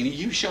 Houdini,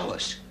 you show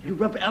us. You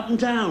rub it up and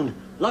down,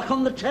 like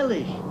on the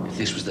telly. If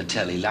this was the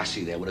telly,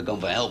 Lassie there would have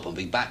gone for help and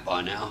be back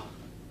by now.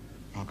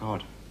 Oh,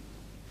 God.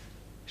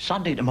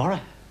 Sunday tomorrow.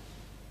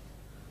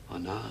 I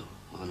know.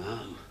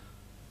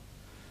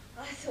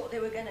 I thought they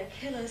were going to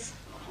kill us.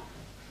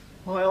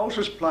 Why else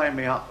was playing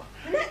me up?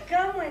 When that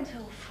gun went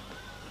off.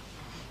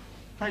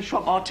 They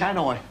shot my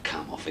tannoy.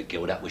 Come off it,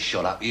 Gil. That was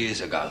shot up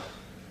years ago.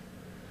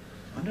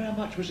 Wonder how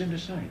much was in the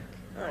safe.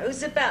 Oh, it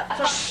was about...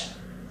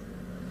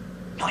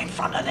 Not in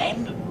front of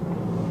them.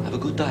 Have a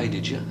good day,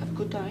 did you? Have a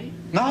good day?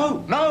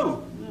 No.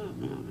 No.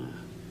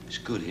 It's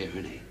good here,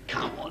 isn't it?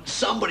 Come on,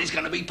 somebody's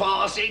going to be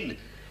passing.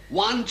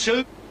 1,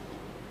 2...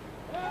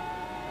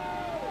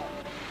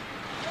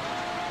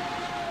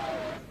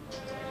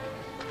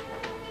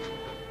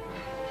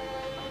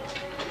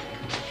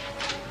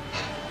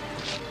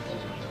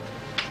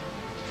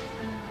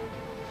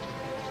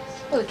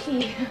 Oh, the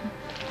key.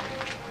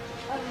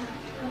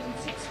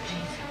 6,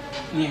 please.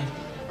 Yeah.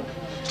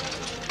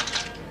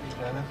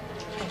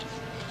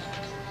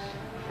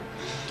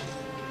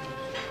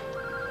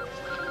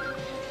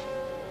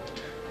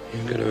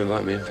 You're going to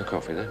invite me in for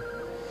coffee, then?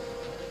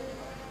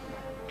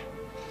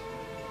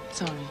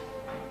 Sorry.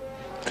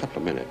 A couple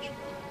of minutes.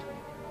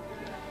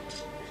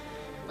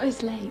 Oh,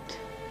 it's late.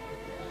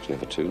 It's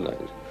never too late.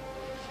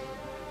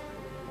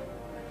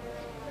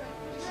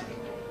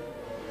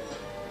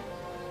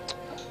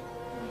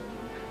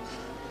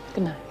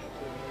 Good night.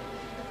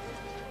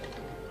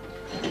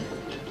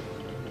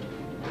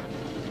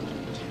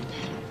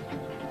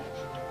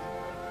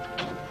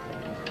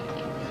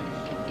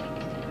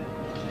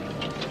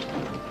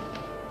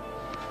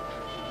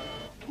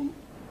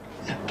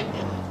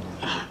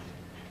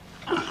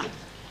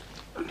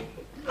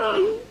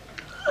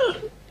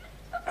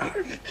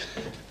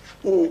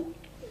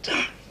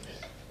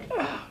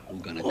 I'm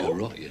going to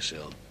garrot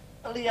yourself.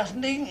 Well, he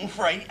hasn't eaten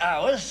for 8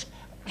 hours.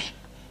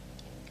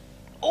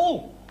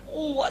 Oh,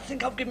 I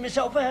think I've given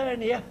myself a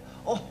hernia.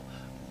 Oh.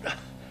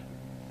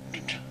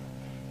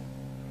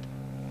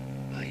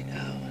 8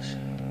 hours.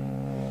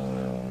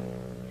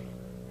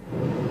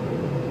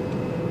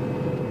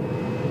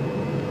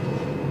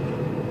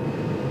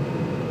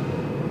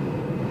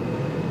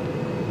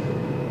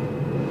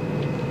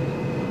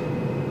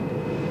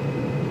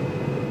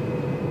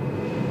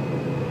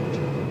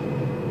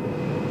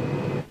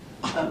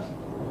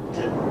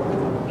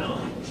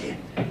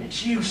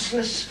 It's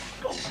useless.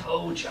 I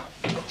told you.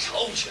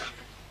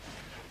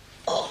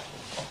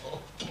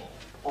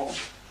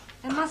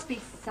 There must be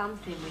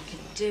something we can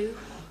do.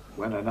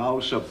 When an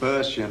ulcer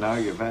bursts, you know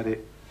you've had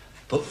it.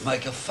 But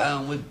make a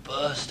found with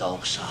burst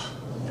ulcer.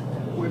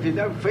 Well, if you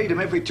don't feed them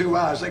every 2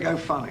 hours, they go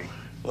funny.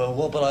 Well,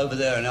 wobble over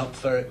there and help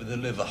ferret with the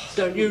liver.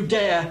 Don't you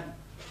dare.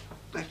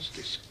 That's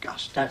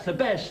disgusting. That's the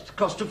best.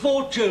 Cost a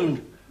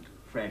fortune.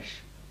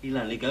 Fresh. He'll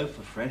only go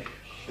for fresh.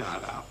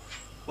 Shut up.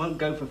 Won't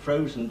go for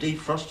frozen,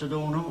 defrosted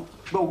or not.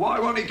 Well, why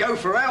won't he go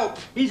for help?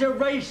 He's a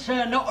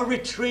racer, not a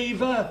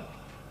retriever.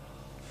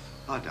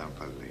 I don't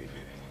believe it.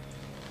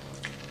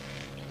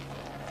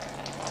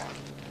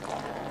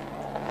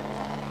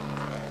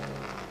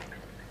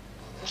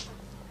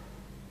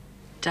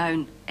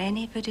 Don't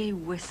anybody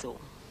whistle.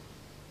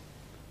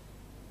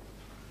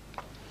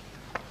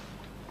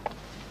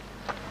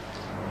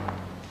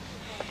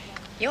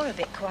 You're a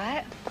bit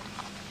quiet.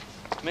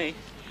 Me?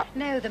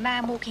 No, the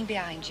man walking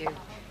behind you.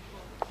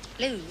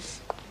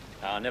 Lose?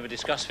 I never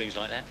discuss things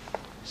like that.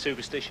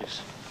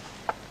 Superstitious.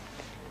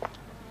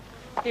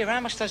 Here, how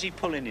much does he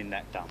pull in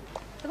that dump?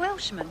 The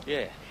Welshman?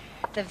 Yeah.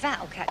 The VAT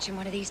will catch him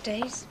one of these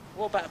days.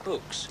 What about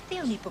books? The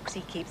only books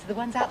he keeps are the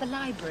ones out the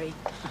library.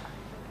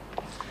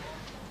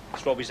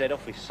 It's Robby's head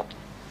office.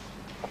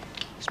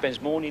 He spends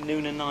morning,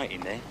 noon and night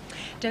in there.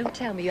 Don't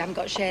tell me you haven't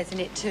got shares in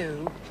it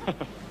too.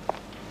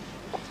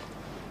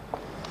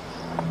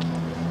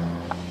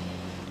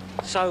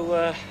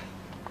 So,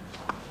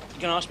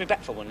 you gonna ask me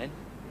back for one then?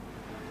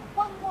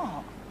 One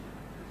what?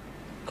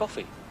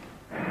 Coffee.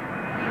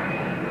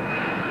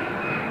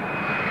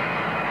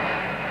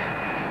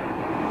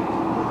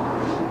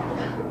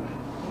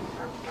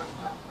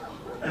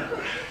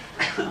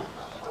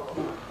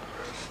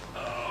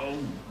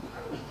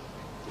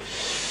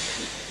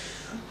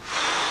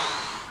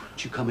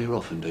 You come here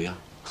often, do you?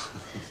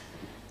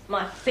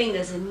 My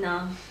fingers are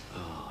numb.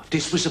 If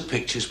this was the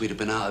pictures, we'd have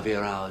been out of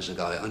here hours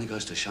ago. It only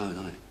goes to show,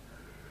 doesn't it?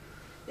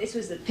 This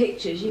was the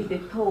pictures, you'd be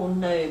Paul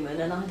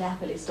Newman, and I'd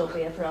happily stop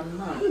here for a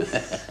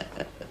month.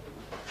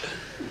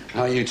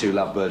 How are you two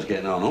lovebirds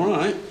getting on? All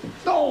right?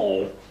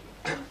 Oh!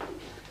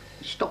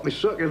 Stop my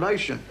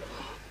circulation.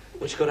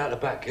 What you got out the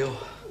back, Gil?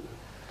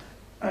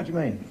 How do you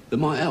mean? That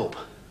might help.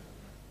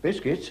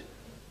 Biscuits?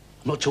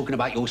 I'm not talking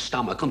about your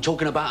stomach. I'm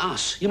talking about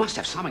us. You must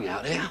have something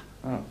out there.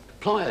 Oh.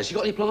 Pliers. You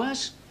got any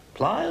pliers?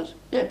 Pliers?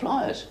 Yeah,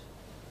 pliers.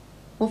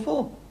 What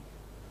for?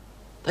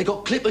 They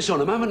got clippers on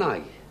them, haven't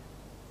they?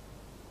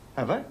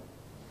 Have they?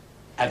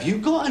 Have you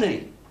got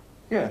any?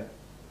 Yeah.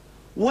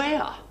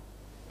 Where?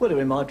 Well, they're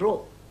in my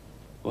drawer.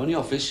 Well, in the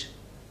office.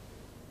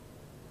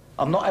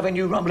 I'm not having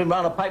you rumbling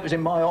round the papers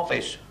in my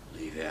office.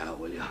 Leave it out,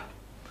 will you?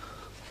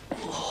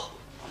 Oh.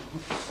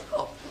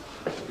 I'll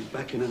be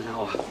back in an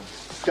hour.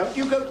 Don't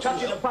you go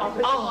touching the papers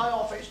in my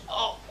office.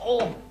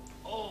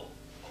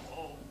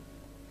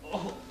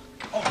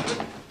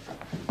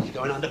 He's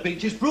going under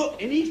Beech's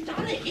Brook, and he's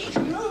done it. He's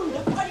through.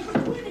 They're fighting for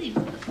the winning.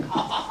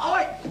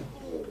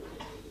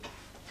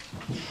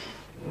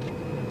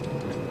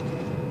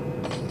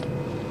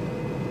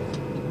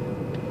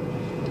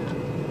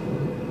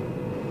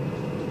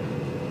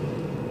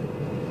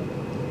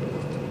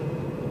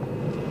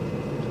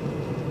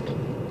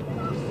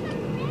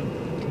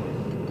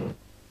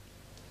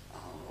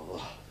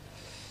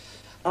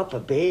 Up a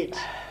bit.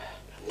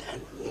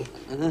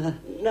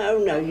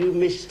 No, you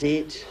missed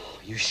it.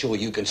 You sure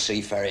you can see,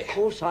 Ferret? Of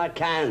course I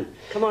can.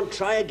 Come on,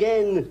 try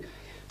again.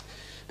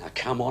 Now,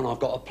 come on, I've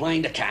got a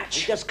plane to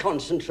catch. Just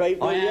concentrate,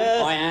 will you?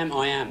 I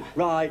am.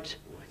 Right.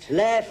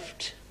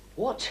 Left.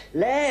 What?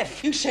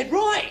 Left. You said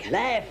right.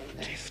 Left.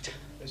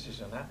 This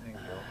isn't happening,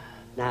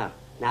 Bill.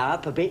 Now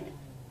up a bit.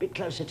 Bit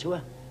closer to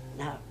her.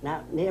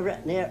 Now, nearer.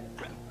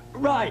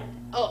 Right.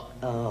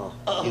 Oh,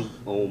 you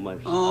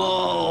almost.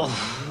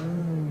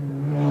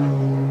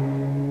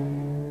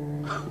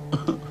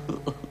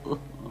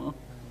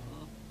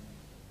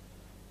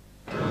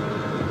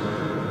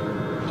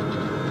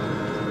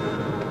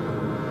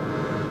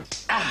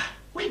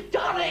 We've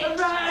done it!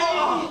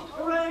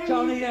 Hooray!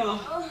 Johnny,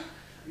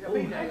 You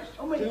be next.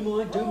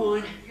 do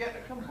mine. Yeah,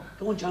 come on.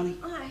 Go on, Johnny.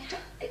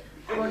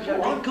 Come on,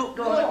 Go on.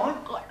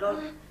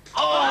 Bravo!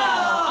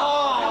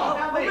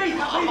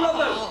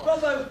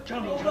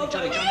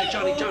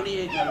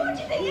 Johnny, here.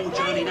 Oh,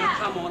 Johnny, now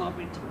come on, I've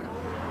been...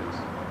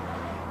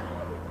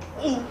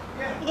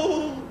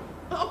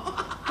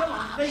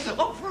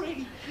 I'm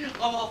free.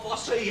 I'm off, I'll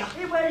see ya.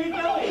 Hey, where are you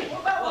going?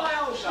 What about my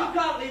house? You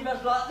can't leave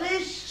us like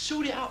this.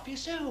 Sort it out for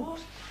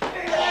yourselves.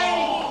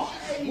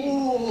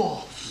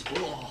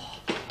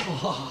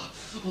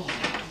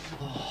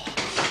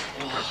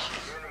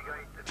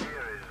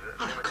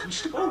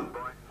 Constable.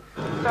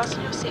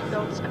 Fasten your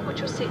seatbelts and put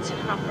your seats in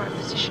an upright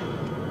position.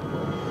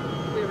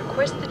 We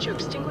request that you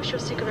extinguish your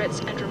cigarettes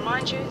and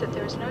remind you that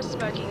there is no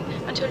smoking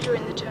until you're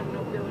in the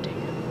terminal building.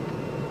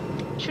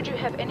 Should you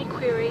have any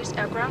queries,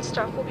 our ground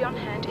staff will be on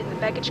hand in the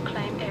baggage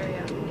claim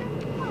area.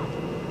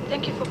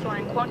 Thank you for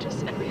flying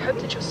Qantas, and we hope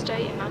that your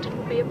stay in London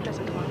will be a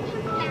pleasant one.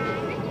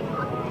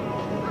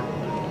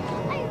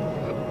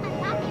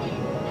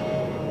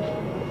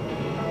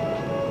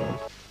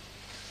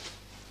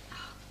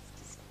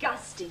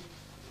 Disgusting.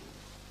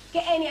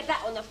 Get any of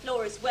that on the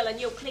floor as well,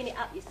 and you'll clean it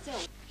up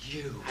yourself.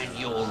 You and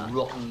your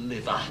rotten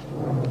liver.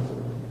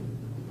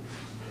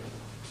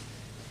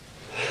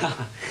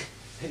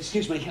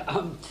 Excuse me,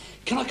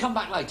 can I come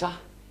back later?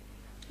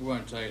 It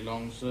won't take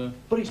long, sir.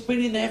 But it's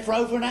been in there for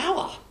over an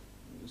hour.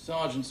 The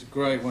sergeant's a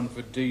great one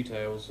for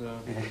details, sir.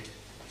 Yeah.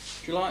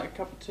 Would you like a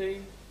cup of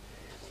tea?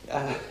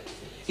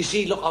 You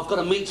see, look, I've got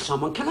to meet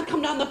someone. Can I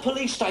come down to the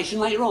police station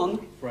later on?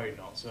 Afraid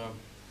not, sir.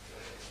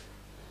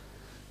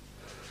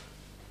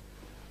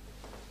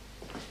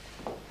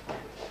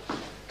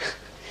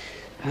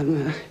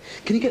 Can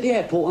you get the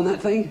airport on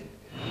that thing?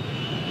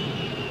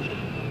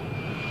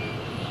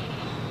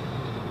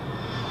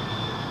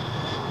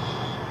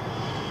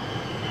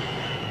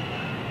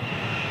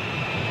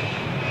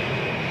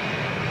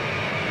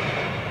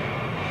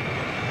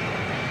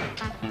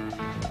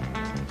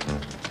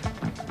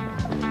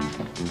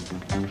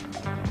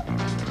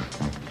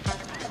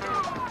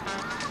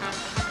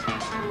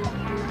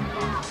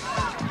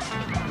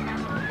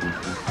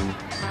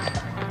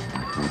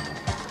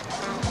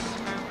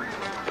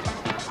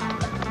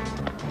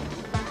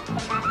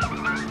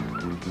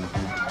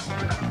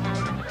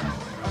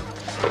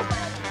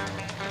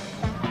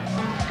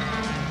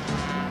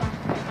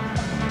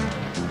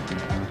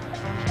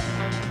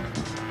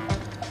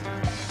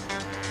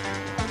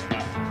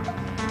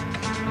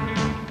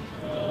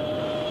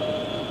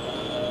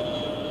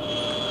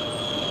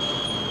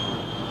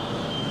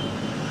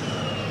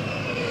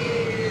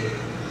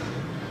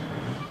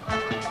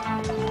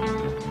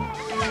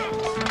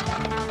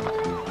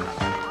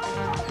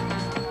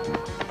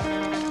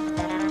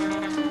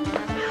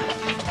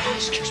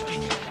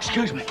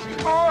 Excuse me.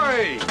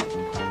 Oi!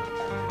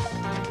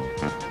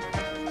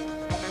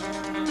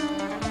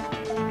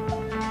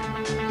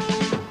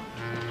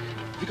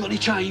 You got any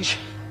change?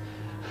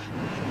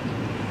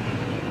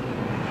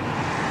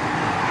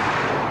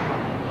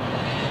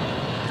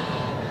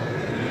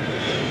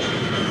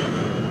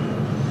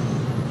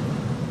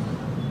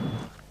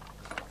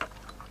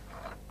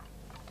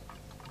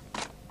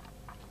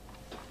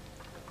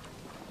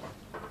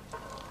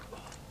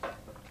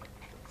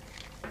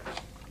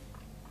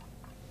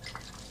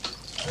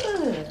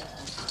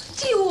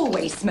 Do you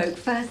always smoke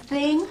first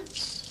thing?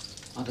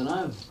 I don't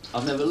know.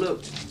 I've never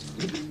looked.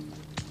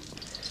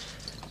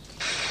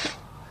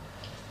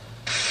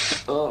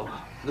 Oh,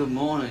 good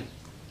morning.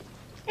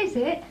 Is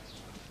it?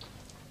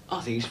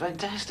 I think he's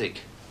fantastic.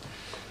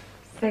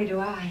 So do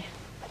I.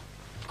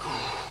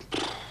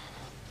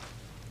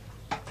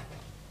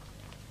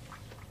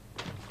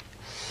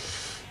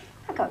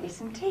 I got you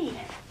some tea.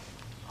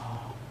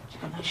 Oh, you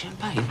got no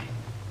champagne?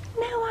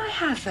 No, I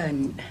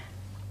haven't.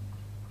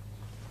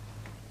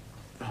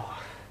 Oh,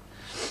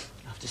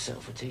 I'll have to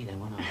settle for tea then,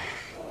 won't I?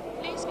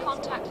 Please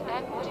contact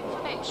airport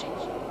information.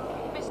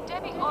 Miss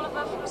Debbie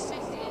Oliver from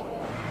Sydney.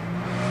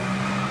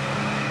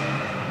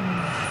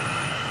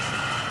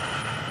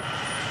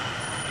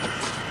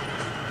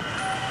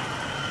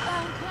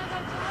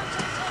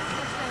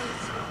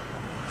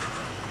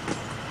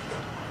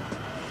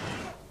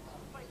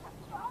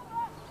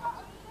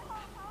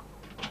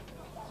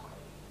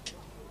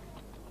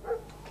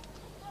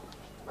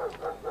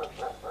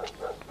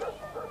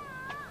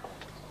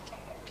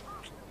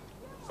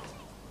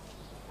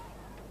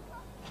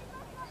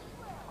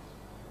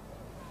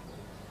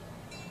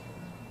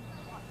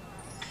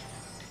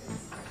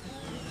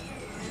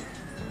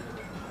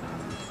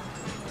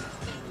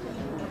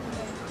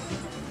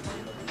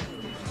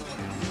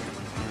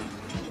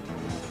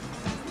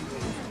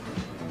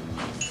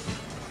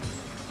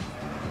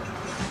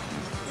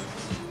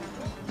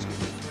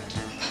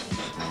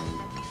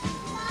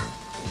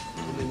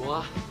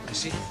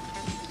 Merci.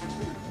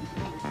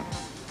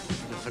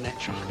 Le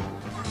fenêtre.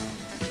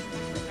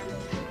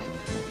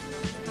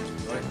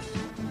 Ouais.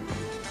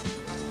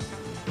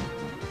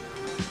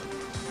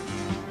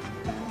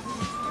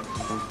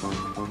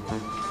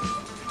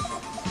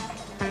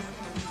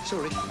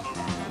 Sorry.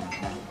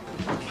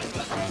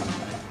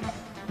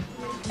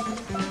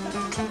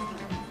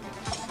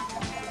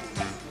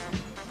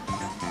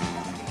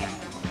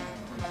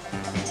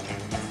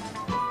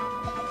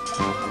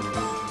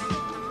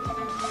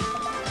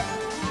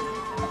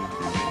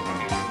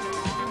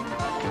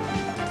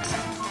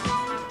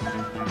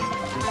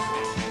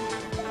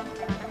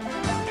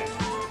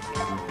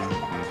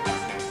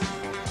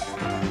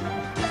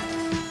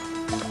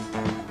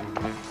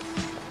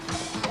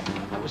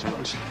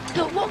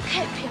 Look, what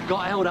kept you?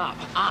 Got held up.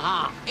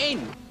 Aha!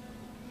 In!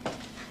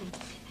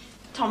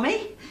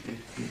 Tommy?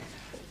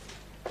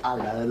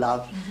 Hello,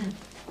 love.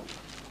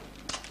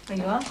 There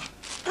you are.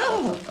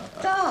 Oh,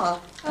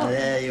 Dar. Oh.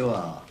 There you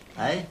are,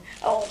 eh?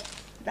 Oh,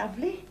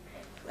 lovely.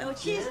 Well,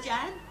 cheers,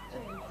 Jan.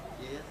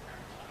 Cheers.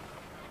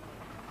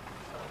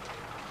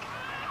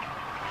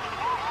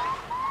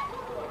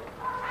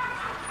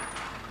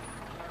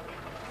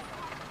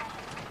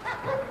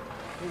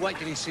 Wait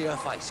till you see her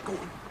face. Go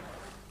on.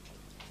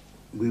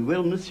 We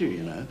will miss you,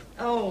 you know.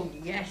 Oh,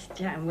 yes,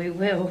 Jan, we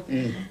will.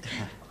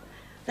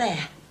 There.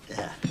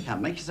 Yeah.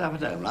 Come, make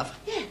yourself at home, love.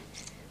 Yeah.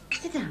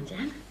 Sit down,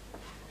 Jan.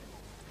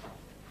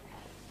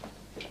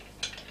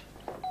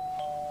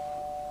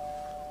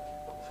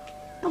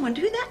 I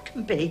wonder who that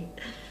could be.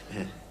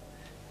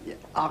 Yeah,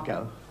 I'll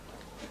go.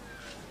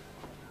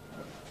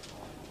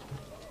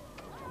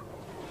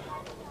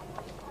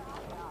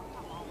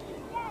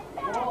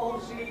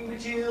 Waltzing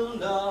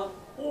Matilda,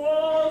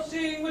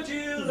 waltzing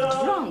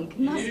Matilda. Drunk,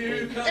 must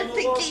Here be. come I the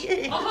think waltz- he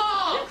is.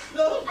 Aha!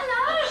 Look.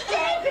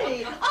 Hello,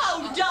 Debbie.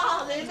 Oh,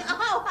 darling.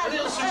 Oh, A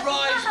little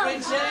surprise,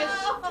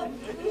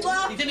 princess.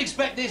 Well, You didn't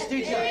expect this, did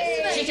you?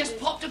 Yes. She just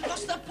popped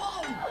across the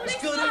pond.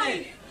 It's good, isn't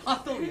it? I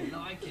thought you'd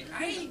like it,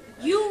 eh?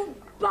 You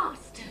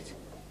bastard!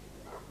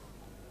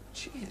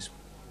 Cheers.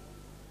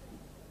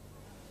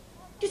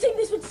 Do you think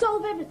this would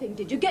solve everything,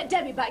 did you? Get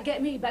Debbie back,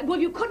 get me back. Well,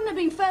 you couldn't have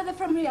been further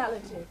from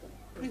reality.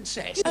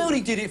 Princess, I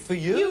only did it for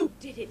you. You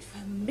did it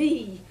for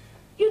me.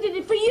 You did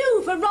it for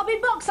you, for Robby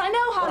Box. I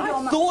know how you're...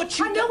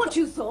 I know what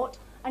you thought,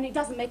 and it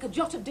doesn't make a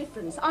jot of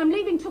difference. I'm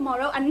leaving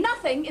tomorrow, and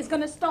nothing is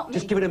going to stop me.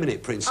 Just give it a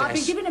minute, Princess. I've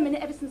been giving a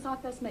minute ever since I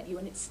first met you,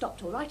 and it's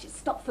stopped, all right? It's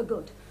stopped for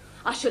good.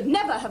 I should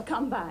never have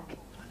come back.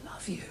 I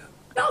love you.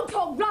 Don't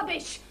talk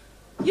rubbish.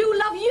 You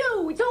love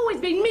you. It's always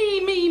been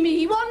me, me,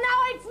 me. Well,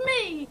 now it's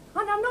me.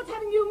 And I'm not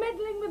having you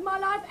meddling with my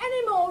life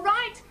anymore,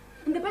 right?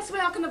 And the best way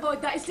I can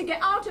avoid that is to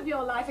get out of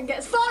your life and get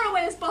as far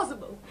away as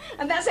possible.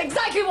 And that's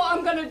exactly what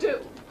I'm going to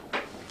do.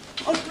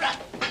 Oh, right.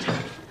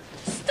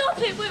 Stop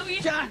it, will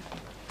you? John.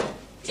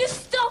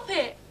 Just stop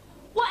it.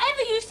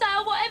 Whatever you say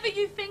or whatever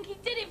you think, he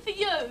did it for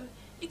you.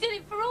 He did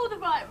it for all the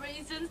right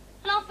reasons.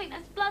 And I think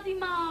that's bloody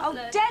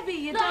marvellous. Oh, Debbie,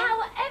 you Look, don't...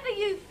 however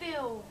you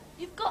feel,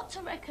 you've got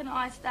to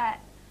recognise that.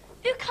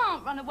 You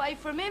can't run away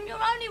from him. You're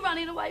only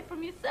running away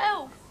from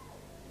yourself.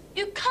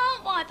 You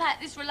can't wipe out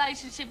this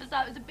relationship as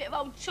though it was a bit of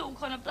old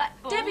chalk on a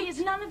blackboard. Debbie, it's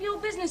none of your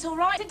business, all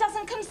right? It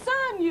doesn't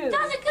concern you.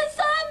 Doesn't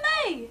concern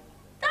me.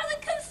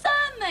 Doesn't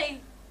concern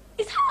me.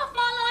 It's half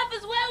my life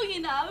as well,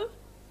 you know.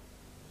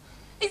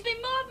 He's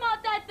been more of my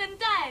dad than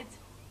Dad.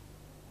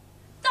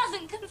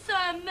 Doesn't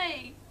concern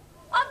me.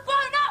 I've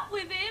grown up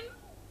with him.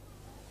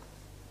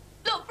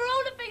 Look, for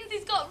all the things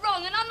he's got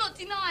wrong, and I'm not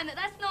denying that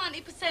that's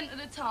 90% of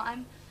the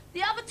time,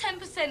 the other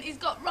 10% he's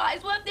got right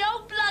is worth the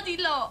whole bloody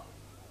lot.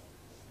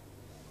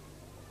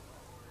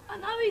 I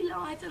know he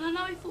lied and I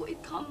know he thought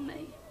he'd con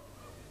me.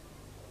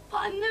 But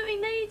I knew he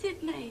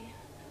needed me.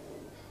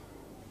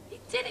 He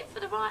did it for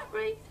the right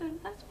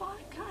reasons, that's why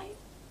I came.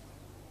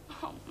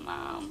 Oh,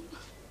 Mum.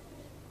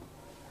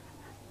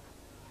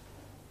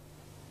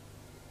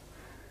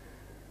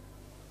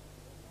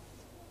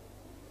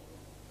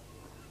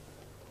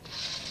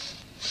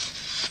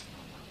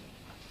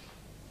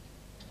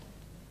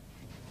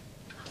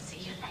 I'll see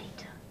you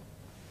later.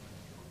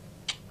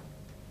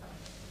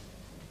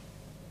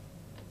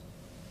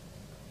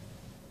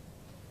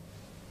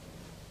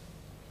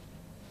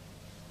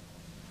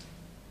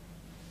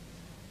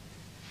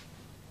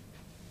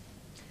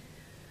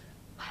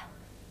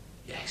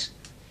 Yes.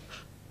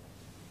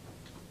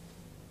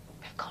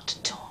 We've got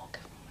to talk,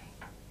 haven't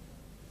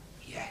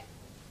we? Yeah.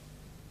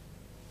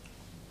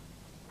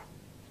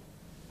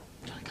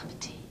 Do you want a cup of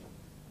tea?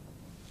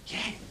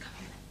 Yeah. Come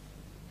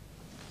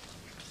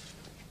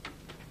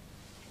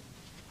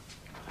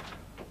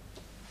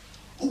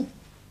on. Oh.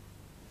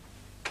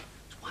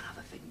 There's one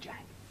other thing,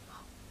 Jack.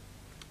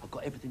 I've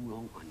got everything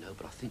wrong, I know,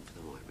 but I think for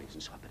the right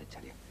reasons, so I better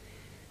tell you.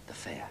 The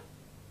fare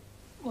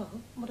Well,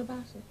 what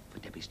about it? for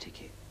Debbie's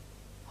ticket,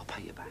 I'll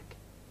pay you back.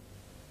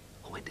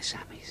 I went to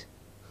Sammy's.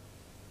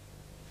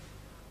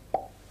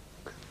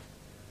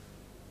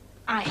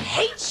 I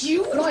hate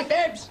you! Right,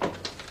 Debs!